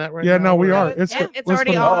 releasing that right Yeah, now. no, we We're- are. It's, It's it's let's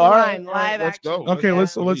already put it online, out. all right, live let's action. go. Okay,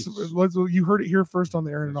 let's Please. let's. You heard it here first on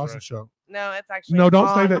the Aaron and That's Austin right. show. No, it's actually No, don't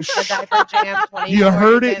say on that. the Shh. Diaper Jam 24 You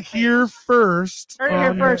heard it event page. here first. Heard it here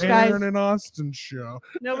on first, the guys. Aaron and Austin show.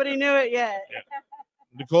 Nobody knew it yet.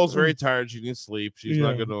 Nicole's very tired. She needs sleep. She's Yeah.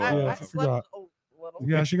 not going to. I, Yeah, I I slept forgot. a little.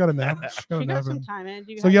 Yeah, she got a nap. She got a She nap. got some in. time in.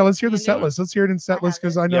 Do you So have yeah, let's hear the any set news? list. Let's hear it in set I list have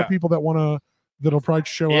because it. I know Yeah. people that'll probably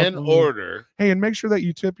show up In order. Hey, and make sure that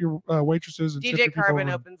you tip your waitresses and tip your DJ people Carbon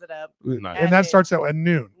over- opens it up. Nice. and that starts at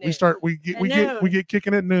noon. We Noon. start we At get noon.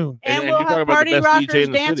 kicking at noon. And And we'll you talk have about the Party best DJ Rockers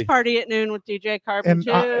in the dance city. party at noon with DJ Carbon And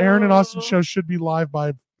too. Aaron and Austin show should be live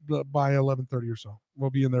by 11:30 or so. We'll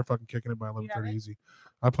be in there fucking kicking it by 11:30 easy.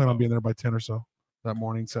 I plan on being there by 10 or so that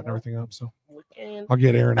morning, setting everything up. So And, I'll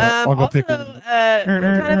get Aaron. I'll go also, pick him. kind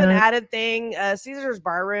of an added thing, Caesar's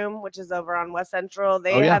Bar Room, which is over on West Central,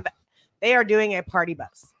 they are doing a party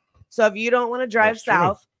bus. So if you don't want to drive That's true.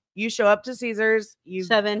 south, you show up to Caesar's, you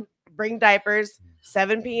 7. bring diapers,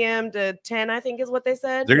 7 p.m. to 10, I think is what they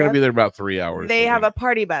said. They're going to Yes. be there about 3 hours. They have a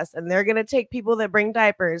party bus, and they're going to take people that bring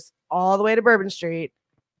diapers all the way to Bourbon Street,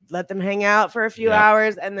 let them hang out for a few Yeah.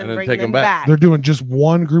 hours, and then And then bring take them 'em back. back. They're doing just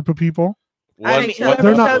one group of people. I mean, they're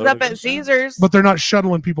whoever not- shows up at Caesars. But they're not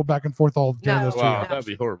shuttling people back and forth all during No. those 2 Wow, hours. that'd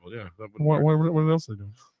be horrible. Yeah, that wouldn't What, work. what else are they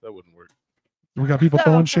doing? That wouldn't work. We got people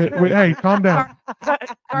throwing shit. Wait, hey, calm down.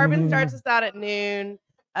 Carbon starts us out at noon.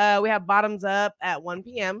 We have Bottoms Up at 1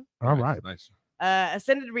 p.m. All right. Nice.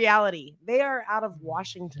 Ascended Reality. They are out of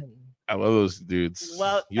Washington. I love those dudes.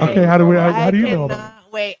 Well, You know Okay, them. how do we? I How do you know them?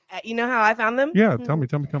 cannot- Wait, you know how I found them? Yeah, tell me.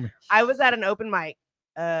 I was at an open mic,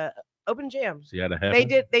 open jam. So you had to have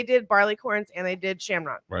They did barley corns and they did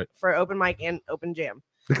shamrock Right. for open mic and open jam.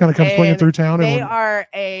 They kind of come swinging And through town. They And are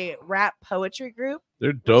a rap poetry group.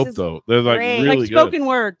 They're dope is though. They're like great. really Like good. spoken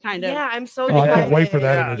word, kind of. Yeah, I'm so Oh, I can't excited. wait for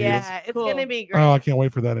that interview. Yeah, it's Cool. gonna be great. oh, I can't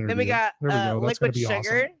wait for that interview. Then we got there we go. That's gonna Liquid be Sugar.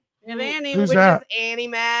 awesome. And Annie, Who's which that? is Annie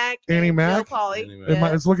Mac. Annie and Mac? Joe Pauly. Annie Mac.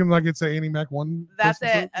 Yeah. It's looking like it's a Annie Mac one. That's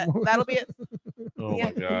Christmas it. movie. That'll be it. Oh Yeah.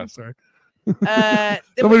 my gosh. Sorry. Then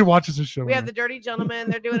Nobody watches this show. we have man. the Dirty Gentlemen.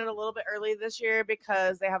 They're doing it a little bit early this year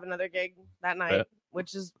because they have another gig that night, Bet.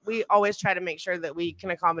 which is we always try to make sure that we can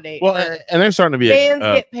accommodate. Well, for and they're starting to be bands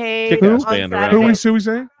a get paid kick-ass on band around Who Saturdays. we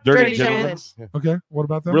say? Dirty Dirty Gentlemen. Gentlemen. Okay. What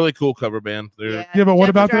about them? Really cool cover band. They're Yeah, but what Jeff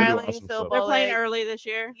about them? Dryling, Awesome Phil stuff. they're playing Bullock. early this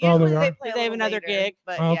year. Oh, they Usually are? they play a They have little another later, gig.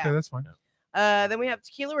 But Oh, okay, yeah. that's fine. Then we have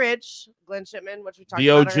Tequila Ridge, Glenn Shipman, which we talked The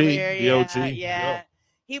about OG, earlier. the Yeah, OG. yeah.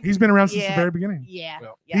 He's been around since the yeah, very beginning. Yeah, Yeah.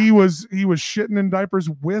 yeah. He was shitting in diapers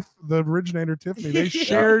with the originator Tiffany. They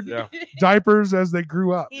shared Yeah. diapers as they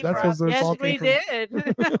grew up. He That's brought- what Yes, all we came from.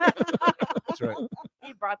 did. That's right.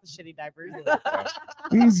 He brought the shitty diapers.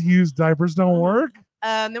 These used diapers don't work.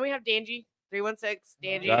 Then we have Dangy,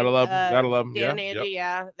 316. Dangy. Gotta love 'em, gotta love 'em, Dan yeah, and Angie,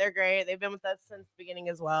 yeah. They're great. They've been with us since the beginning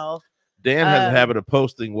as well. Dan has a Um, habit of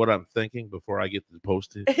posting what I'm thinking before I get to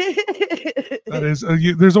post it. That is,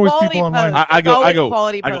 there's always Quality people online. post. I It's go, always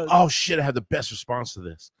quality I go, post. oh shit, I have the best response to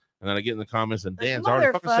this. And then I get in the comments and Dan's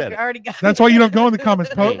already fucking said Motherfucker it. already got That's why you don't go in the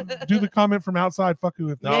comments. Do the comment from outside. Fuck who.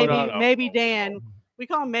 If No, maybe, no, no. maybe Dan. We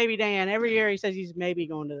call him Maybe Dan. Every year he says he's maybe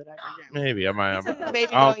going to the Diaper Jam. Maybe I might.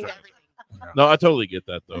 maybe I'll going to try. everything. No, I totally get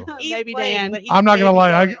that though. He's Maybe playing, Dan. but he's I'm not gonna maybe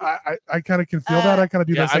lie. going. I kind of can feel that. I kind of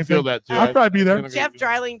do Yeah, that same I feel thing. that too. I'll probably be there. Jeff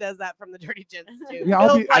Dryling does that from the Dirty Gents too. Yeah, I'll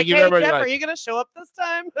Phil's be- like, I give hey, everybody, Jeff, like- are you gonna show up this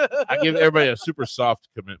time? I give everybody a super soft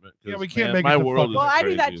commitment. 'cause, Yeah, we can't man, make it my to world fuck is Well, I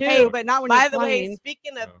do that crazy. too, but not when By you're the way, playing.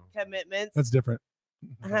 speaking of commitments, That's different.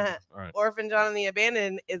 All right. Orphan John and the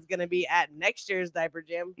Abandoned is gonna be at next year's Diaper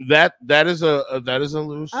Jam. That is a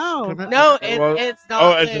loose. Oh. commitment? No, Well, it's not.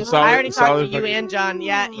 oh, it's a loose. solid- I already talked solid to you fucking- and John.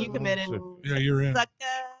 Yeah, you committed. Yeah, you're in. Sucker.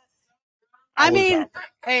 I mean,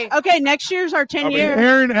 Hey, okay, next year's our 10 I mean, year.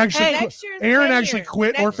 Aaron actually. Hey, next year's Aaron 10 actually years.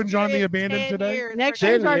 quit Next Orphan John year the is Abandoned 10 today. years Next for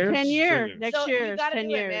year's our 10 10 years. year. 10 years. Next So you year's gotta 10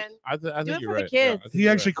 do it, years. man. I Do think it you're for the right. kids. Yeah, I think He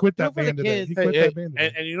you're actually quit Do it that for the band today. kids. He right. quit Hey, that band.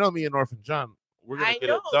 today. and you know me and Orphan John, we're gonna I get it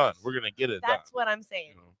know. done. We're gonna get it That's done. what I'm saying.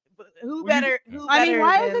 You know? But Who Well, better? Who I mean, better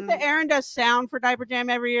why is it than- that Aaron does sound for Diaper Jam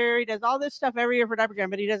every year? He does all this stuff every year for Diaper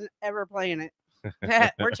Jam, but he doesn't ever play in it.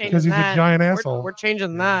 We're changing Because he's that. a giant We're- asshole. We're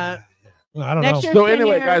changing that. I don't Next know. year- So 10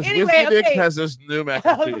 anyway, year. guys, Anyway, Whiskey Dicks okay. has this new mac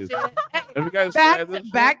and Oh, cheese. shit. Have you guys tried back, this?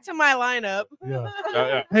 back to my lineup. Yeah.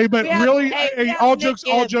 Yeah. Hey, but We have- really, hey, hey, we have all Nick jokes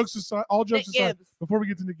Gibbs. aside, Nick Gibbs. before we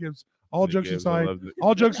get to Nick Gibbs, all Nick jokes Gibbs, I aside, loved it.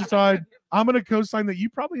 all jokes aside, I'm gonna co-sign that you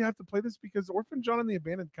probably have to play this because Orphan John and the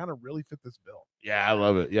Abandoned kind of really fit this bill. Yeah, I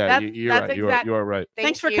love it. Yeah, That's- you're that's right. exact- You are right.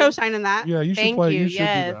 Thanks for you. co-signing that. Yeah, you should Thank play. you. You should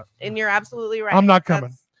Yes, do that. and you're absolutely right. I'm not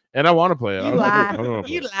coming. And I want to play it. You I lie. wanna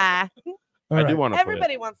play You it. lie. All I right. do want to play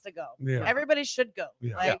Everybody wants to go. Yeah. Everybody should go.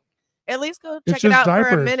 Yeah. Like, at least go It's check it just out for a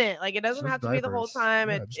diapers. minute. Like, it doesn't Just have to be the whole diapers. time.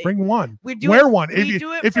 Yeah, It- just it- bring one. we do Wear it- one. we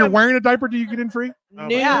do it If you're from- wearing a diaper, do you get in free? Oh,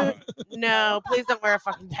 No, no, please don't wear a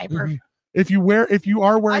fucking diaper. If you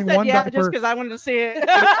are I wearing said one yeah just diaper, because I wanted to see it.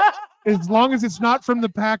 as long as it's not from the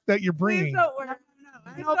pack that you're Please bringing, don't wear.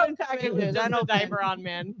 I know open packages. I know diaper on,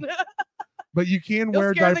 man. but you can You'll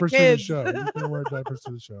wear scare the diapers to the kids. show. You can wear diapers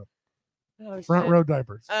to the show. Oh, Front shit. row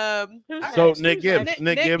diapers. So Nick Gibbs,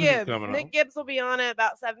 Nick Gibbs is coming Nick on. Gibbs will be on at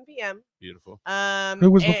about 7 p.m. Beautiful. Who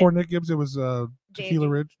was and- before Nick Gibbs? It was Tequila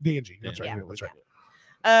Ridge. Dangy. That's right. Yeah. Yeah, that's right.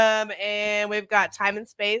 And we've got Time and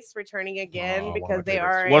Space returning again Oh, one of because my they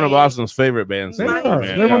favorites. are One of a- Austin's favorite bands. They My- are.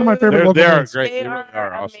 man. They're one of my favorite They're- local they are bands. great. They They are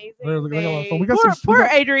are awesome. amazing. They got a lot of fun. We They- got some. Poor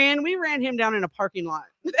Adrian. We ran him down in a parking lot.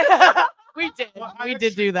 we did. Well, We I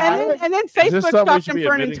did do And that. then this Facebook something we stalked should him be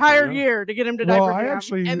for an admitting to entire now? year to get him to Well, Diaper I Jam.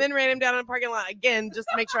 actually, And then ran him down in the parking lot again just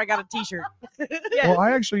to make sure I got a T-shirt. well,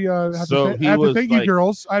 I actually have So to, he I have to was thank you like-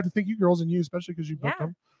 girls. I have to thank you girls and you, especially because you booked Yeah.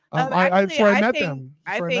 them. That's where I met think, them.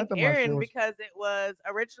 I That's where think met them last year Aaron was- because it was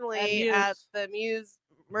originally At at Muse. the Muse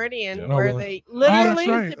Meridian Yeah. Oh, where really? they Oh, that's Literally,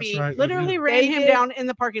 right. That's right. literally They ran him did, down in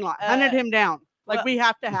the parking lot. Hunted him down. Like we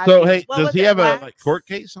have to have. So these. hey, What does was he it, have a wax? like court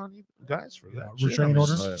case on you guys for that? restraining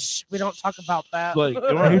order. We don't talk about that. Like,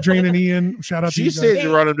 Adrian and Ian, shout out to she you said guys.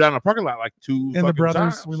 you run him down the parking lot like 2 And the fucking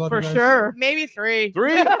brothers, times. we love for you guys. sure. Maybe 3.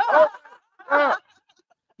 3.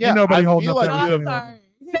 Yeah, nobody I holding feel up like that you anymore. have,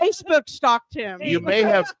 Facebook stalked him. you may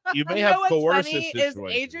have You know what's coercive funny is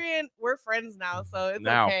situations. Adrian, we're friends now, so it's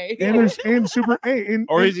Now. okay. And there's and super and,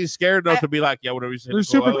 Or and is he scared enough to be like, yeah, whatever you say? they're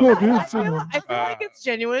super cool dudes. I feel like it's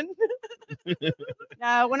genuine.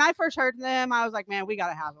 No, when I first heard them, I was like, man, we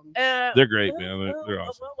gotta have them. They're great, man. They're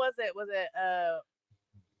awesome. What was it? Was it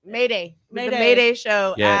Mayday? The Mayday. Mayday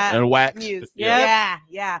show Yeah, at and wax. Muse. Yeah.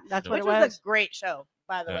 Yeah. That's Which what it was was. a great show,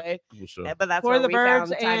 by the way. Cool show. But that's For where the we birds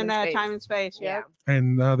found and Space. Time and Space. Yeah.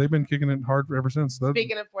 and they've been kicking it hard ever since.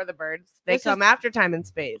 Speaking of For the Birds, they This come after Time and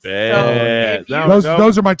Space. Bad. So if you, No,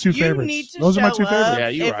 those are my 2 you favorites. need to Those are my show 2 favorites. up. Yeah,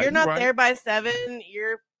 you're if right, you're not you're right. there by 7,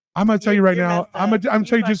 you're I'm gonna tell you right now. messed I'm up. gonna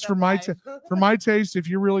tell you fucked just for up my life. for my taste. If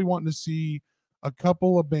you're really wanting to see a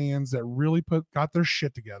couple of bands that really got their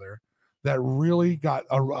shit together, that really got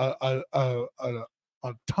a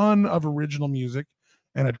ton of original music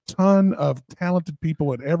and a ton of talented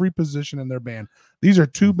people at every position in their band. These are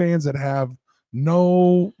 2 bands that have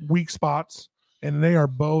no weak spots, and they are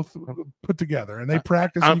both put together, and they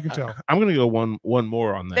practice. And you can tell. I'm gonna go one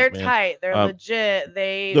more on that. They're man. tight. They're legit.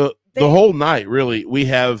 The whole night, really, we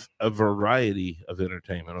have a variety of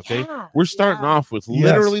entertainment. Okay, Yeah, we're starting off with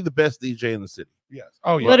literally the best DJ in the city. Yes.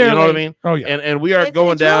 Oh yeah. Literally. You know what I mean? Oh yeah. And we are It's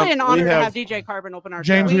going down. really an honor we to have have DJ Carbon open our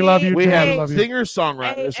James, show. we love you. we James, have we love you. singer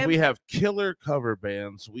songwriters. Hey, We have killer cover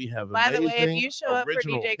bands. We have By the way, amazing if you show up for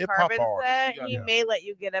original DJ hip-hop Carbon's artists. set, he may let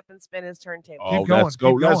you get up and spin his turntable. Oh, Keep going, let's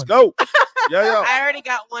go. keep Let's going. go. Yeah. I already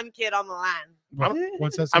got one kid on the line.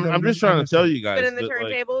 What's that? I'm just trying to tell you guys Spinning the that,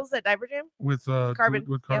 like, turntables at Diaper Jam. with Carbon.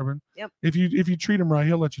 with Carbon. Yep. If you treat him right,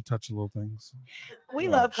 he'll let you touch the little things. We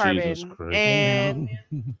Oh, love Carbon, Jesus Christ. and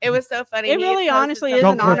it was so funny. It He really posted honestly is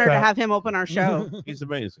Don't an clip honor to that. have him open our show. he's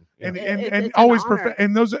amazing. Yeah. And It's and an always honor. perfect.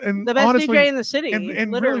 And those and The best honestly, DJ in the city.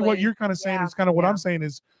 and literally. really what you're kind of saying Yeah. is kind of what Yeah. I'm saying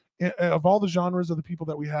is of all the genres of the people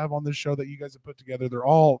that we have on this show that you guys have put together, they're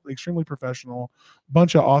all extremely professional,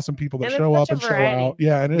 bunch of awesome people that And it's show up such a and show variety. out.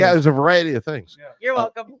 Yeah, and Yeah, there's a variety of things. You're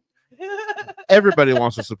welcome. Everybody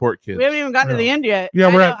wants to support kids. we haven't even gotten to the end yet. yeah,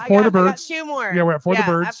 I we're know, at For the I got Birds, 2 more. Yeah, we're at For the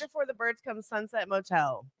Birds. After For the Birds comes Sunset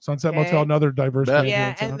Motel. Sunset Okay. Motel, another diverse Yeah. band. Yeah,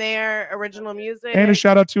 that's on and it. they're original music. And a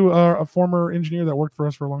shout out to a former engineer that worked for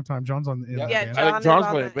us for a long time. John's on the in that yeah, band. John think is John's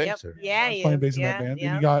on playing the- bass yep. there. Yeah, John's he playing is. bass in yeah, that band. Yeah.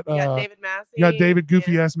 And you got David Massey. you got David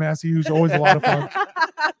Goofy Ass Massey, who's always a lot of fun.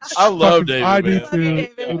 I love Fucking- David. I do man. too.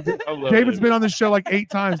 David. I love David's David. been on this show like 8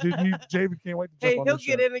 times, dude. David can't wait to Hey, jump on he'll this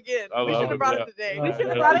get show. in again. I We love should have him, brought yeah. him today. Yeah, We should yeah.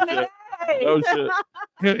 have brought him today. Oh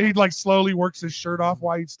shit. He like slowly works his shirt off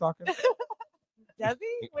while he's talking. Does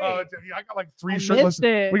he? Oh, Wait. yeah, I got like 3 I shirtless. missed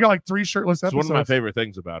it. We got like 3 shirtless It's one episodes. of my favorite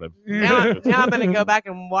things about him. now I'm gonna go back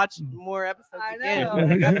and watch more episodes I again. know.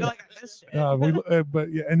 Like, I feel like I missed shit.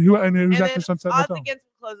 But yeah, and who's And after then Sunset Odds Motel? Against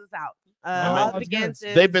closes out. Odds Odds Against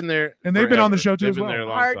is They've been there. And they've been on the forever. show too They've as been well. there a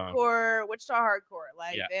long time. hardcore, Wichita hardcore.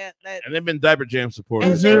 Like Yeah. that. And they've been Diaper Jam supporters.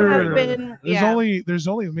 And Is they there- have been, There's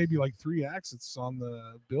only maybe like 3 acts that's on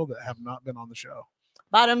the bill that have not been on the show.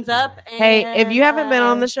 Bottoms up. Hey, if you haven't been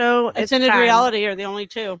on and, the show, it's Ascended time. Reality are the only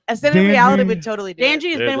 2. Ascended Danji- Reality would totally do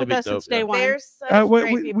Danji has Yeah, been with that'd be us since dope, yeah. day one. They're such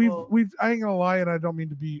great people. We've I ain't gonna lie, and I don't mean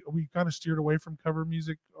to be. We kind of steered away from cover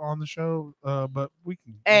music on the show, but we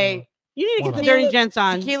can. Hey, You need to Why get the not? Dirty Gents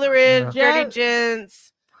on. Tequila Ridge, Yeah. Dirty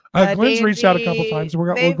Gents. Glenn's reached out a couple Danji, times. So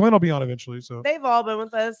well, they've- Glenn will be on eventually. So They've all been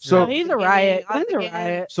with us. So- from the He's a beginning, riot. Odds Glenn's a Against,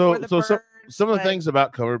 riot. So For the some Birds, of the like- things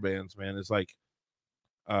about cover bands, man, is like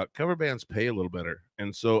cover bands pay a little better,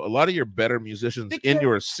 and so a lot of your better musicians in Because-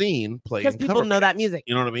 your scene play because in people cover know that bands. music.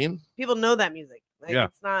 You know what I mean? People know that music. Like, Yeah.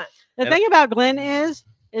 it's not. The And- thing about Glenn is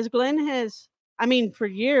Glenn has, I mean, for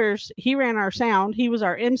years, he ran our sound. He was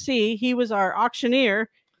our MC. He was our auctioneer.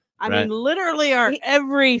 I Right. mean, literally our He-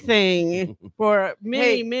 everything for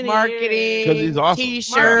many, many marketing, years. 'Cause he's awesome.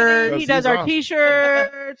 T-shirts, He He's does our awesome.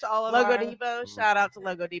 T-shirts, all of Logo our, Depot. Shout out to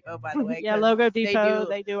Logo Depot, by the way. yeah, 'cause Logo they Depot. do-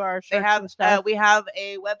 They do our shirts They have. and stuff. We have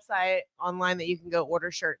a website online that you can go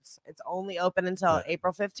order shirts. It's only open until Yeah.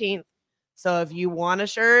 April 15th. So if you want a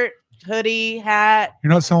shirt, hoodie, hat,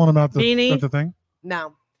 you're not selling them out Beanie. at the thing,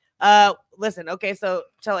 no. Listen. Okay, so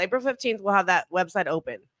till April 15th, we'll have that website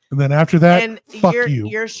open. and then after that, And fuck your you.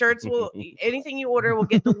 your shirts will anything you order will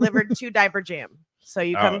get delivered to Diaper Jam. So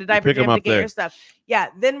you Oh, come to you Diaper pick 'em Jam to up get there. your stuff. Yeah,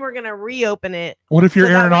 then we're gonna reopen it. What if you're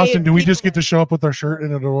so that Aaron way Austin? Do we just people- get to show up with our shirt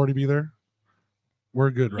and it'll already be there? We're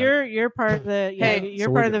good, right? You're part of the Hey, you're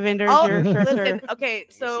so part we're of the vendors. Oh, Your shirts are- listen. Okay,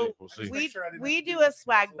 so We'll see. we do a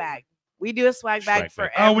swag bag. We do a swag bag Swag for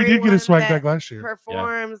bag. Oh, we did get a everyone swag that bag last year.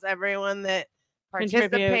 performs. Everyone that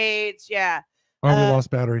participates. Yeah. Oh, we lost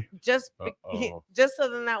battery. Just so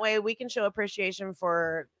then that way we can show appreciation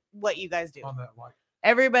for what you guys do. On that light.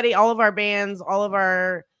 Everybody, all of our bands, all of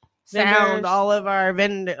our sound, Vendors. all of our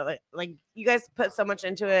vendor, like you guys put so much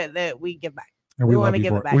into it that we give back. And We we wanna love you give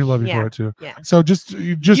for it it. back. We love you Yeah. for it too. Yeah. So just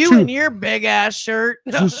You two. and your big ass shirt.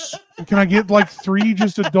 Just can I get like 3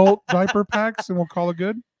 just adult diaper packs and we'll call it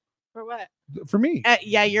good? For what? For me.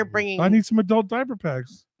 Yeah, you're bringing. I need some adult diaper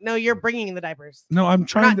packs. No, you're bringing the diapers. No, I'm We're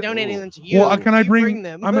trying not to donating them to you. Well, can I You bring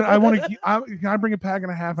them? I want to keep can I bring a pack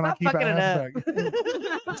and a half and I Stop keep a fucking it half up.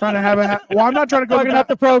 bag? I'm trying to have a half. Well, I'm not trying to go Fucking up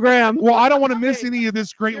the program. Well, I don't want to miss any of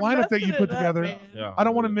this great You're lineup that you messing put it up, together. man. Yeah. I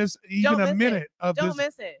don't want to miss even Don't a miss minute it. of Don't this.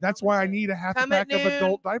 miss it. That's Don't why I miss it. need a half Come a at pack of noon.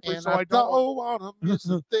 adult diapers And so I don't. wanna miss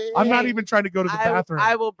a thing. I'm not even trying to go to the bathroom.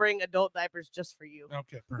 I will bring adult diapers just for you.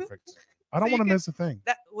 Okay, perfect. I don't So you want to can- miss a thing.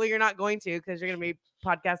 Well, you're not going to because you're going to be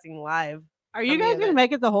podcasting live. Are you From the guys gonna event.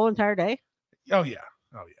 make it the whole entire day? Oh yeah.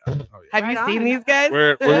 Oh yeah. Oh yeah. Have Right you on. seen these guys?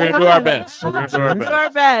 We're gonna do our best. We're gonna do our Do best. our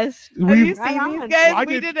best. Have you We Right seen on. these Well, guys? I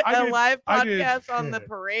We did- did I a did- live I did podcast on the shit.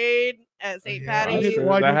 parade at St. Yeah, I Patty's. did-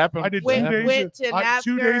 well, I That did- happened? I did That 2 happened? days. Went to at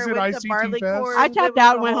 2 days NASCAR, at went to ICT Barley Fest. Corn. I It tapped was out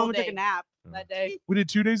the and went whole home and took day. a nap that day. We did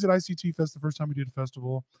 2 days at ICT Fest the first time we did a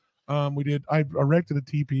festival. I erected a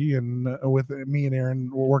teepee and with me and Aaron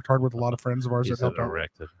worked hard with a lot of friends of ours He that said helped out.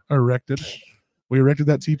 erected. Erected. We erected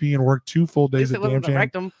that teepee and worked 2 full At least days it at Dam wasn't the Jam.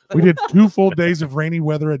 rectum. We did 2 full days of rainy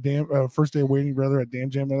weather at first day of rainy weather at Dam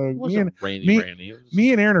Jam. It wasn't rainy.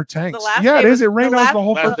 Me and Aaron are tanks. last Yeah, it day is. was- It rained the on us last- the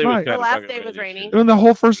whole last first day was night. kinda The last fucking day was rainy raining. shit. And the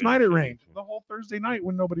whole first night it rained. The whole Thursday night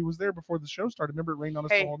when nobody was there before the show started. Remember, it rained on us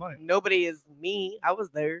the Hey, whole night. nobody is me. I was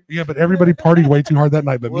there. Yeah, but everybody partied way too hard that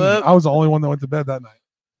night. But me, Whoops. I was the only one that went to bed that night.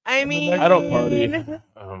 I mean, I don't party.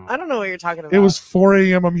 I don't know what you're talking about. It was 4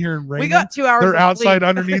 a.m. I'm hearing rain. We got 2 hours. They're of outside sleep.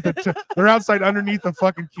 underneath they're outside underneath the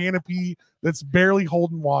fucking canopy that's barely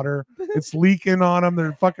holding water. It's leaking on them.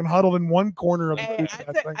 They're fucking huddled in one corner of the Hey, food.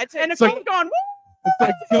 I took And It's like- going, It's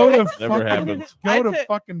like go to Never fucking happened. go I to took-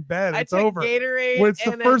 fucking bed. I It's took over. Gatorade Well, it's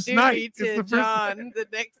the and first a night. Dewey It's to the first- John the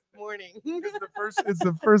next morning. It's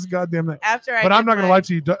the first goddamn night. After I But did I'm not gonna my- lie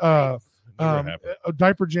to you. Never happened.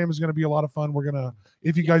 Diaper Jam is going to be a lot of fun. We're gonna,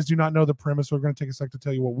 if you guys do not know the premise, we're going to take a sec to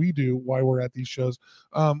tell you what we do while we're at these shows.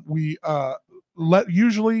 We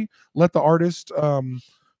usually let the artist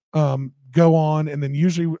go on, and then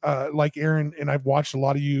usually like Aaron and I've watched a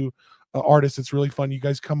lot of you artists. It's really fun. You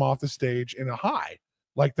guys come off the stage in a high,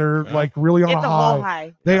 like they're Yeah. like really on It's a a high. whole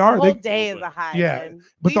high. They The are. whole They, day is a high. Yeah, man.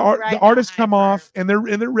 but We the ride artists high come for- off and they're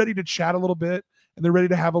ready to chat a little bit, and they're ready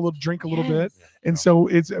to have a little drink a little bit, Yes. and so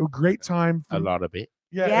it's a great time. A lot of it.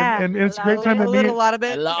 Yeah, Yeah, and it's a a great time that me and- lot of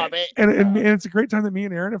it. and it's a great time that me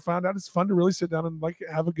and Aaron have found out it's fun to really sit down and like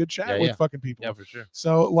have a good chat Yeah, with yeah. fucking people. Yeah, for sure.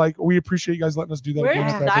 So like we appreciate you guys letting us do that. we're again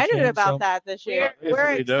at Diaper excited Jam, about so- that this year. We're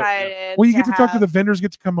really dope, yeah. excited. Well, you get to talk to the have- vendors,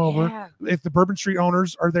 get to come over. Yeah. If the Bourbon Street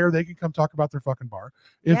owners are there, they can come talk about their fucking bar.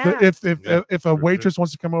 If Yeah. if a sure. waitress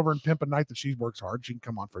wants to come over and pimp a night that she works hard, she can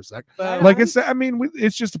come on for a sec. Boom. Like it's, I mean,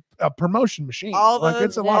 it's just a promotion machine. all like those,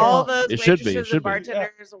 it's a lot all of fun. those It should be, waitresses it and should be.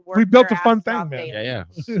 bartenders work We built their a fun asses thing, off man. daily. Yeah.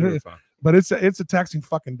 Super fun. But it's a taxing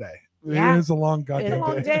fucking day. Yeah. It is a long It's goddamn a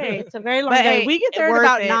long day. day. It's a very long But day. hey, We get it's there at worth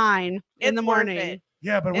about it. 9 in It's the worth morning. it.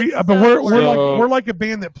 Yeah, but It's but so we're like a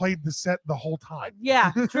band that played the set the whole time.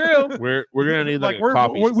 Yeah, true. We're gonna need like, Like a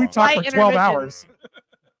coffee. we spot. talk for Light 12 intermission. hours.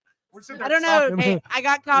 We're sitting I there don't know. talking. Hey, I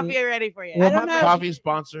got coffee ready for you. Well, I don't know. Coffee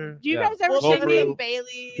sponsor. Do you Yeah. guys ever We'll Cold see send brew. me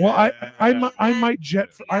Bailey. Well, I Yeah. might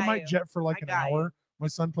jet for like I an got you. hour. My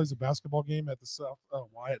son plays a basketball game at the South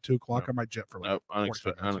Y at 2:00. I might jet for like Nope, 45 minutes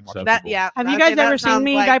and watch unacceptable. it. That yeah. Have you I guys say that ever seen sounds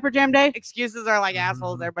me like Diaper Jam Day? excuses are like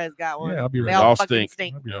assholes. Everybody's got one. Yeah, I'll be They right all All fucking stink.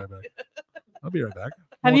 stink. I'll be right back. I'll be right back.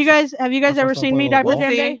 Have you guys Watch ever myself seen play me a little Diaper ball.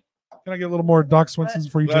 Jam See? Day? Can I get a little more Doc Swenson's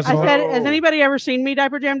before you Let's just I go. said, has anybody ever seen me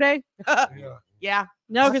Diaper Jam Day? Yeah. Yeah.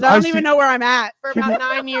 No, because I don't I've even seen- know where I'm at. For Can about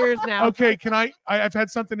 9 years now. Okay, can I've had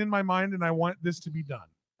something in my mind and I want this to be done.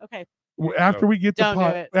 Okay. After we get Don't do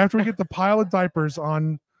it. after we get the pile of diapers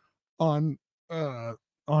on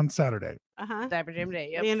Saturday. Uh-huh. Diaper Jam Day.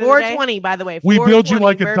 The Yep. end of the day? 420, by the way. We build you 420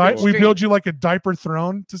 like Bourbon we Street. build you like a diaper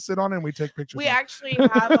throne to sit on and we take pictures. We of. actually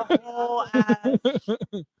have a whole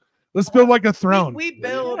Let's build like a throne. we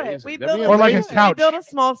build Amazing. we That'd build be Or like a amazing. couch. We build a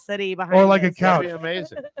small city behind Or like a us. couch. That'd be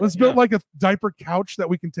amazing. Let's build Yeah. like a diaper couch that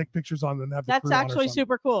we can take pictures on and have the That's crew on or actually something.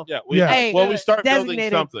 super cool. Yeah. Yeah. Hey, well, we start building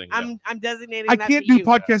Designated. something. Yeah. I'm designating. I that can't to do you.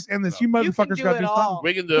 podcast and this. You You can motherfuckers do got to it do all. something.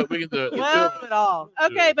 We can do it. We can do it. Well, Let's do it all.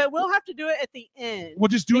 Okay, but we'll have to do it at the end. We'll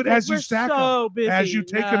just do it because as you we're stack them. so busy. As you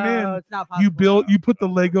take 'em in, No, it's not You possible. put the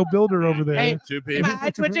Lego builder over there. Hey, Two See people. my eye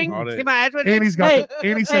twitching? All day. See my eye twitching? Annie's got Hey,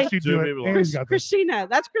 Annie said hey. she'd Two do it. people. Annie's got this. Christina.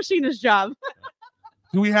 That's Christina's job.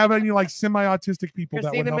 Do we have any like semi-autistic people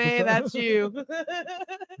Christina that would help May, us? that's you.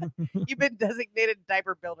 You've been designated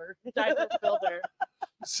diaper builder. Diaper builder.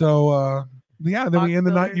 So yeah, then we Box end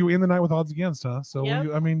the night. builder. You end the night with odds against, huh? So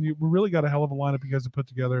Yep. we really got a hell of a lineup you guys have put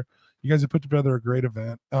together. You guys have put together a great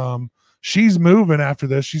event. She's moving after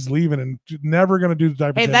this. She's leaving and never going to do the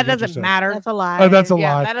diaper. Hey, jam that again, she doesn't said. matter. That's a lie. Oh, that's a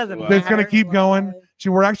Yeah, lie. that doesn't Wow. matter. It's going to keep going.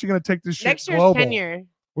 We're actually going to take this shit Next year's global. tenure.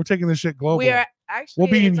 We're taking this shit global. We are actually.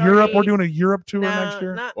 We'll be in it's Europe. already- We're doing a Europe tour No, next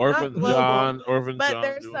year. not Orphan global, John. Orphan But John.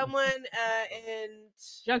 there's someone in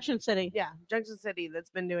Junction City. yeah Junction City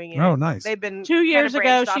that's been doing it. Oh, nice. They've been 2 years kinda ago,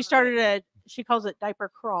 branched off she of started it. she calls it diaper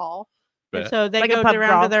crawl. And Bet. so they Like a go pub around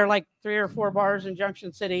crawl. to their like 3 or 4 bars in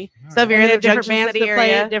Junction City. So if you're And in they the have different Junction bands City that play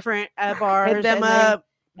area, at different bars. hit them and up.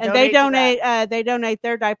 and they to that. they donate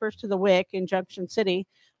their diapers to the WIC in Junction City.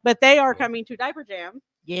 But they are coming to Diaper Jam.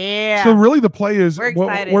 Yeah. So really, the play is We're where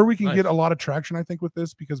excited. we can Nice. get a lot of traction, I think, with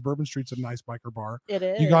this because Bourbon Street's a nice biker bar. It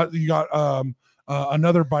is. You got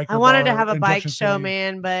another biker. I wanted to bar have a in bike Junction show, City.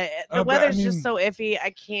 man, but But, the I weather's mean, just so iffy.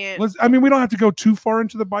 I can't. We don't have to go too far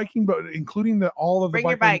into the biking, but including all of the Bring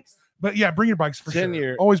your biking- bikes. But yeah, bring your bikes for sure.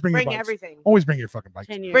 10-year. Always bring your Bring bikes. everything. Always bring your fucking bikes.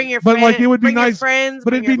 10 years. Bring your But, friends. like, it would be bring your nice- friends. but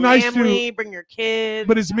bring it'd be your nice to- family, Bring your kids.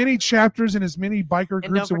 But as many chapters and as many biker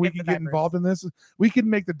And groups that don't we forget can the get diapers. involved in this, we could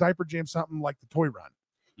make the Diaper Jam something like the toy run.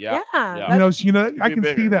 Yeah. yeah. You know, I be can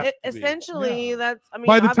see bigger. that. Essentially, that's. I mean,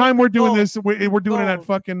 By the time we're doing obviously this, we're doing it at gold.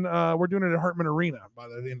 fucking we're doing it at Hartman Arena by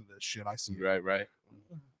the end of this shit. I see. Right. Right.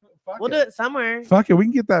 Fuck we'll it. do it somewhere. Fuck it, we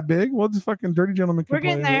can get that big. We'll just fucking Dirty Gentlemen. We're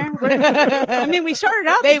can getting play there. it. I mean, we started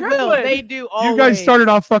out. They the will. Driftwood. They do. You Always. guys started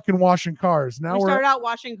off fucking washing cars. Now We we're started out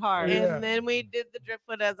washing cars. Yeah. and then we did the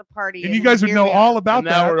Driftwood as a party. and you guys would here know we are. all about And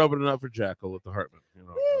now that. we're opening up for Jackal at the Hartman. You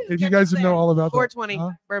know. If you guys would know all about that. 420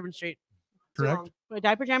 Huh? Bourbon Street. Too Correct. long. The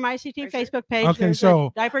Diaper Jam ICT For sure. Facebook page. Okay, There's a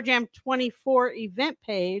so- Diaper Jam 24 event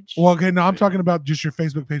page. Well, okay, no, I'm talking about just your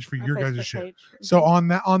Facebook page for Our your guys' Facebook shit. page. So on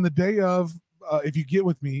the day of, if you get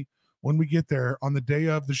with me when we get there on the day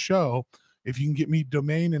of the show, if you can get me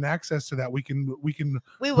domain and access to that, we can We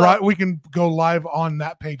will. we can go live on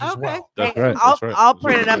that page as Okay. well. That's Hey, right. I'll, That's right. I'll That's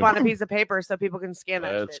print it right. up on a piece of paper so people can scan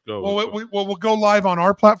that. Let's shit. go. Well, let's go. we'll go live on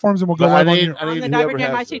our platforms and we'll go But I live on need- your. I On need the whoever Diaper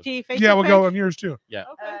Jam has this. ICT Facebook Yeah, we'll go page. on yours too. Yeah.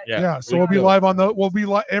 Uh, Yeah, so we we'll be can go. live on the. We'll be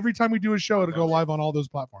live every time we do a show. It'll go live on all those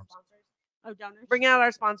platforms. Oh, donors. Bring out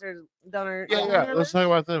our sponsors, donor. Yeah. Let's talk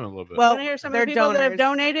about them a little bit. Well, Want to hear some of they're the people that have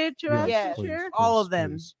donors. donated to us Yes. this please, year? all please, of them.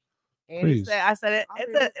 please. Andy Please. said, I said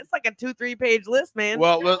it. It's like a 2-3 page list, man.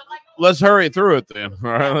 well, let's hurry through it then.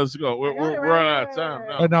 All right, let's go. We're running out of time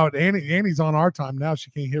now. But no, Annie's on our time now.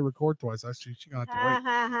 She can't hit record twice. She gonna have to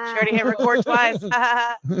wait. She already hit record twice.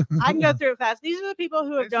 I can go through it fast. These are the people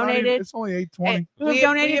who have It's not even- donated It's only 8:20. who have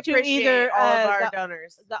donated to appreciate either all of our the,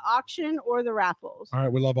 donors. the auction or the raffles. All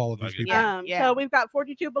right, we love all of these Like it. people. Yeah, yeah. So we've got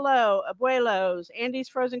 42 Below, Abuelos, Andy's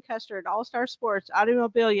Frozen Custard, All Star Sports,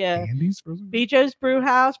 Automobilia, Andy's frozen. Bejo's Brew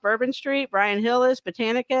House, Bourbon Street, Brian Hillis,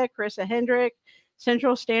 Botanica, Carissa Hendrick,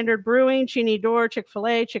 Central Standard Brewing, Chini Door,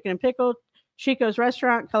 Chick-fil-A, Chicken and Pickle, Chico's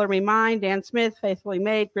Restaurant, Color Me Mine, Dan Smith, Faithfully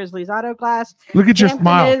Made, Grizzly's Auto Glass. Look at your Hampton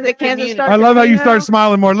smile. Inn, the Kansas community. Star I love how you Casino, start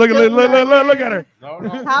smiling more. Look at her. No,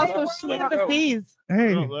 House of Let Smart. her go. Fees.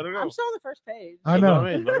 Hey, Let her go. I'm still on the first page. I know.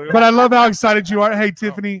 Let her go. But I love how excited you are. Hey,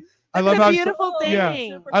 Tiffany, I love It's how a beautiful thing.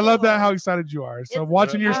 yeah. I love that how excited you are. So It's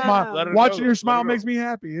watching your awesome. smile, Let her watching go. your Let smile her go. makes me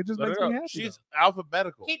happy. It just Let her makes go. me happy. She's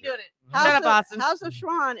alphabetical. Keep doing it. House Shut up, of, Austin. House of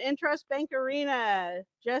Schwann, Interest Bank Arena,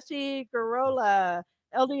 Jesse Garola,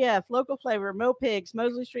 LDF, Local Flavor, Mo Pigs,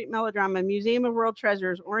 Mosley Street Melodrama, Museum of World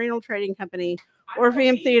Treasures, Oriental Trading Company,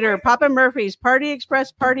 Orpheum Theater, Papa Murphy's, Party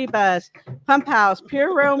Express Party Bus, Pump House,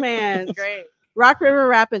 Pure Romance, Great. Rock River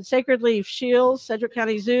Rapids, Sacred Leaf, Shields, Sedgwick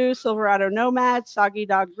County Zoo, Silverado Nomad, Soggy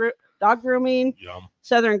Dog Grooming, Yum.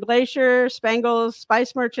 Southern Glacier, Spangles,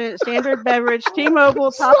 Spice Merchant, Standard Beverage,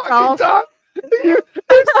 T-Mobile, Top Golf.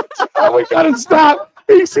 Oh, we gotta stop.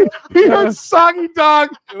 He heard soggy dog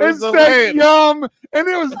It and was said delayed. yum, and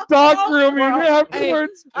it was dog grooming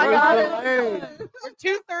afterwards. I It got was it. delayed. We're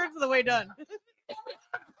 2/3 of the way done.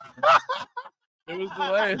 It was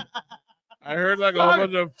delayed. I heard like a whole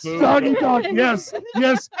bunch of food. Soggy dog, yes,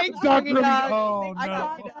 yes, Thanks, dog soggy grooming. dog. Oh I no.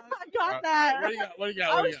 got that. What do you got? What do you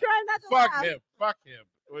got? I What do was you got? trying not to Fuck laugh. him. Fuck him.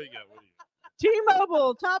 What do you got? What do you got?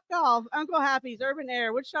 T-Mobile, Top Golf, Uncle Happy's, Urban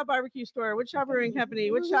Air, Wichita Barbecue Store, Wichita Brewing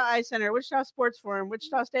Company, Wichita Ice Center, Wichita Sports Forum,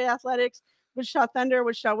 Wichita State Athletics, Wichita Thunder,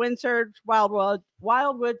 Wichita Wind Surge,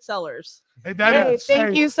 Wildwood Cellars. Hey, that Hey, is,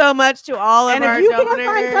 thank hey, you so much to all of And our if you can't donors.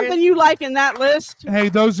 find something you like in that list, hey,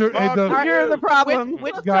 those are hey, Fuck the, you. you're the problem.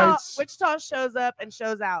 Wichita, Guys. Wichita shows up and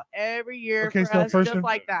shows out every year Okay, for so us, first just and-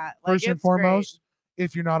 like that. Like, first and it's great. foremost,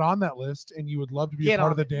 if you're not on that list and you would love to be a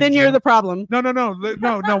part of the damn then you're gym, the problem.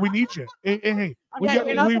 No, we need you. Hey,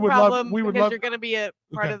 You're not the problem we would because love. you're going to be a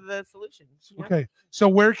part of the solution. Okay, so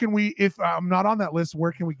where can we? If I'm not on that list,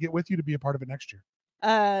 where can we get with you to be a part of it next year?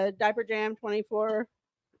 Diaper Jam 24.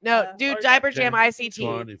 No, dude, Diaper Jam ICT.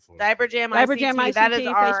 24. Diaper Jam ICT. That is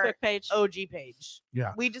our Facebook page. OG page.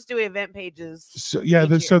 Yeah, we just do event pages. So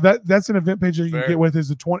that's an event page that you can get with is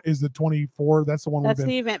the 24. That's the one. That's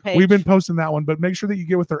the event page. We've been posting that one, but make sure that you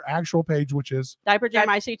get with their actual page, which is Diaper Jam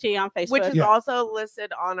ICT on Facebook, which is also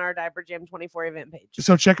listed on our Diaper Jam 24 event page.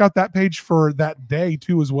 So check out that page for that day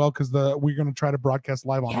too, as well, because we're going to try to broadcast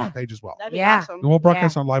live on that page as well. That'd be awesome. And we'll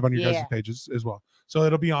broadcast on live on your guys' pages as well. So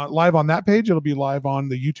it'll be on live on that page. It'll be live on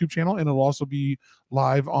the YouTube channel, and it'll also be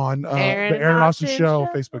live on the Aaron and Austin Show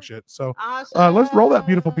Facebook shit. So let's roll that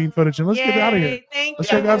beautiful bean footage and let's get out of here. Let's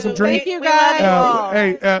go have some drinks. Thank you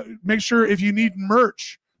guys. Make sure if you need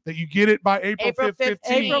merch that you get it by April 15th.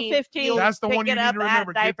 April 15th. That's the one you need to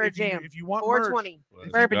remember. Diaper Jam. If you want 420.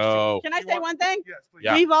 merch, Can I say one thing? Yes, please.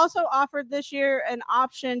 Yeah. We've also offered this year an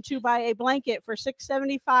option to buy a blanket for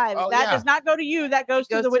 $675. That does not go to you. That goes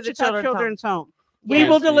to the Wichita Children's Home. We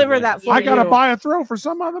will deliver that for you. I gotta buy a throw for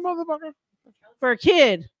some other motherfucker. For a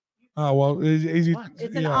kid. Oh well,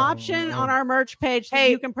 it's an option on our merch page.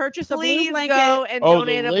 Hey, you can purchase a blue blanket. Go and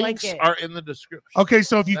donate the a links blanket. are in the description. Okay,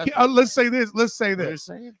 so if you can, let's say this.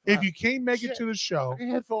 If you can't make it to the show,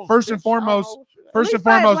 first and foremost,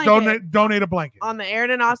 donate a blanket. On the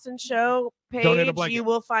Aaron and Austin Show page, you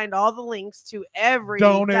will find all the links to every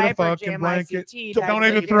Diaper Jam blanket. ICT,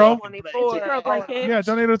 Donate a throw. Yeah,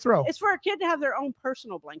 donate a throw. It's for a kid to have their own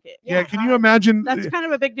personal blanket. Yeah, can you imagine? That's kind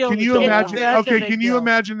of a big deal. Can you imagine? Okay, can you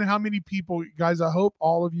imagine how many people, guys? I hope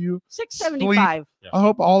all of you $675. I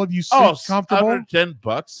hope all of you sleep comfortable.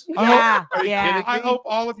 $110. I hope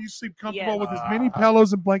all of you sleep comfortable with as many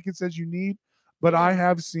pillows and blankets as you need. But I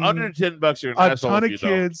have seen $110. You're a ton of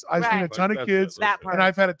kids. I've seen a ton of kids, and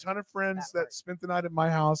I've had a ton of friends that spent the night at my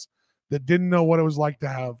house that didn't know what it was like to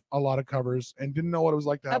have a lot of covers and didn't know what it was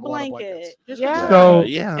like to have a lot of blankets. So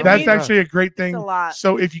that's actually a great thing.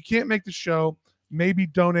 So if you can't make the show, maybe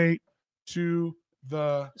donate to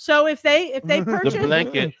the. So if they purchase the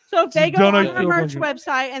blanket, so if they go on our merch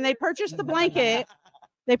website and they purchase the blanket.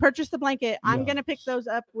 I'm going to pick those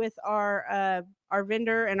up with our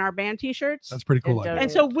vendor and our band T-shirts. That's pretty cool. And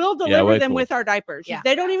so we'll deliver them with our diapers. Yeah.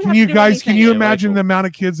 They don't even. Can have you to guys? Can you imagine cool. the amount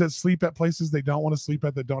of kids that sleep at places they don't want to sleep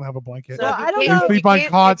at that don't have a blanket? So I don't they know. sleep on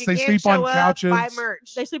cots. They sleep on couches. Buy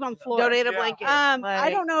merch. They sleep on the floor. Donate a blanket. I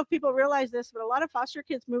don't know if people realize this, but a lot of foster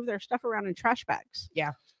kids move their stuff around in trash bags.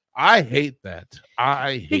 Yeah. I hate that.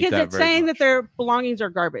 I hate because that it's saying much. that their belongings are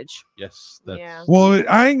garbage. Yes. That's, well,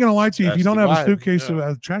 I ain't gonna lie to you. If you don't have a suitcase,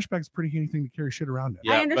 yeah. a trash bag's pretty anything to carry shit around in.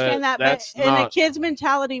 Yeah, I understand that, but in a kid's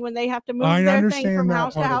mentality, when they have to move their thing from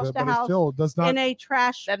house to house to house, still does not in a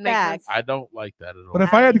trash bag. I don't like that at all. But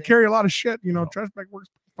if I had to carry a lot of shit, trash bag works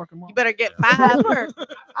fucking well. You better get five.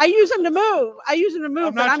 I use them to move.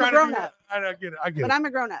 But I'm a grown up. I get it. But I'm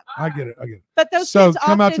a grown up. I get it. But those kids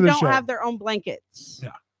often don't have their own blankets.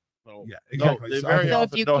 Yeah. Yeah, exactly. So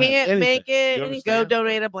if you can't make it, go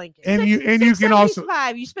donate a blanket. And you can also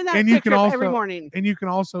you spend that every morning. And you can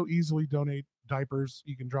also easily donate diapers.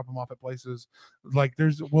 You can drop them off at places like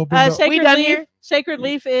Sacred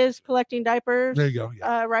Leaf is collecting diapers. There you go.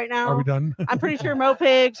 Yeah. Right now. Are we done? I'm pretty sure Mo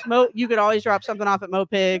Pigs. You could always drop something off at Mo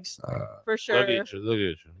Pigs for sure. Look at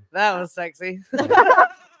you. That was sexy.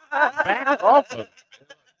 Back off of.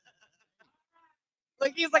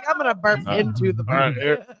 Like he's like, I'm gonna burp into the. All right,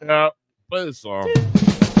 here, play this song. Two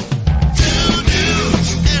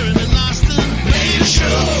dudes, Aaron and Austin, made a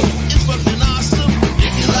show.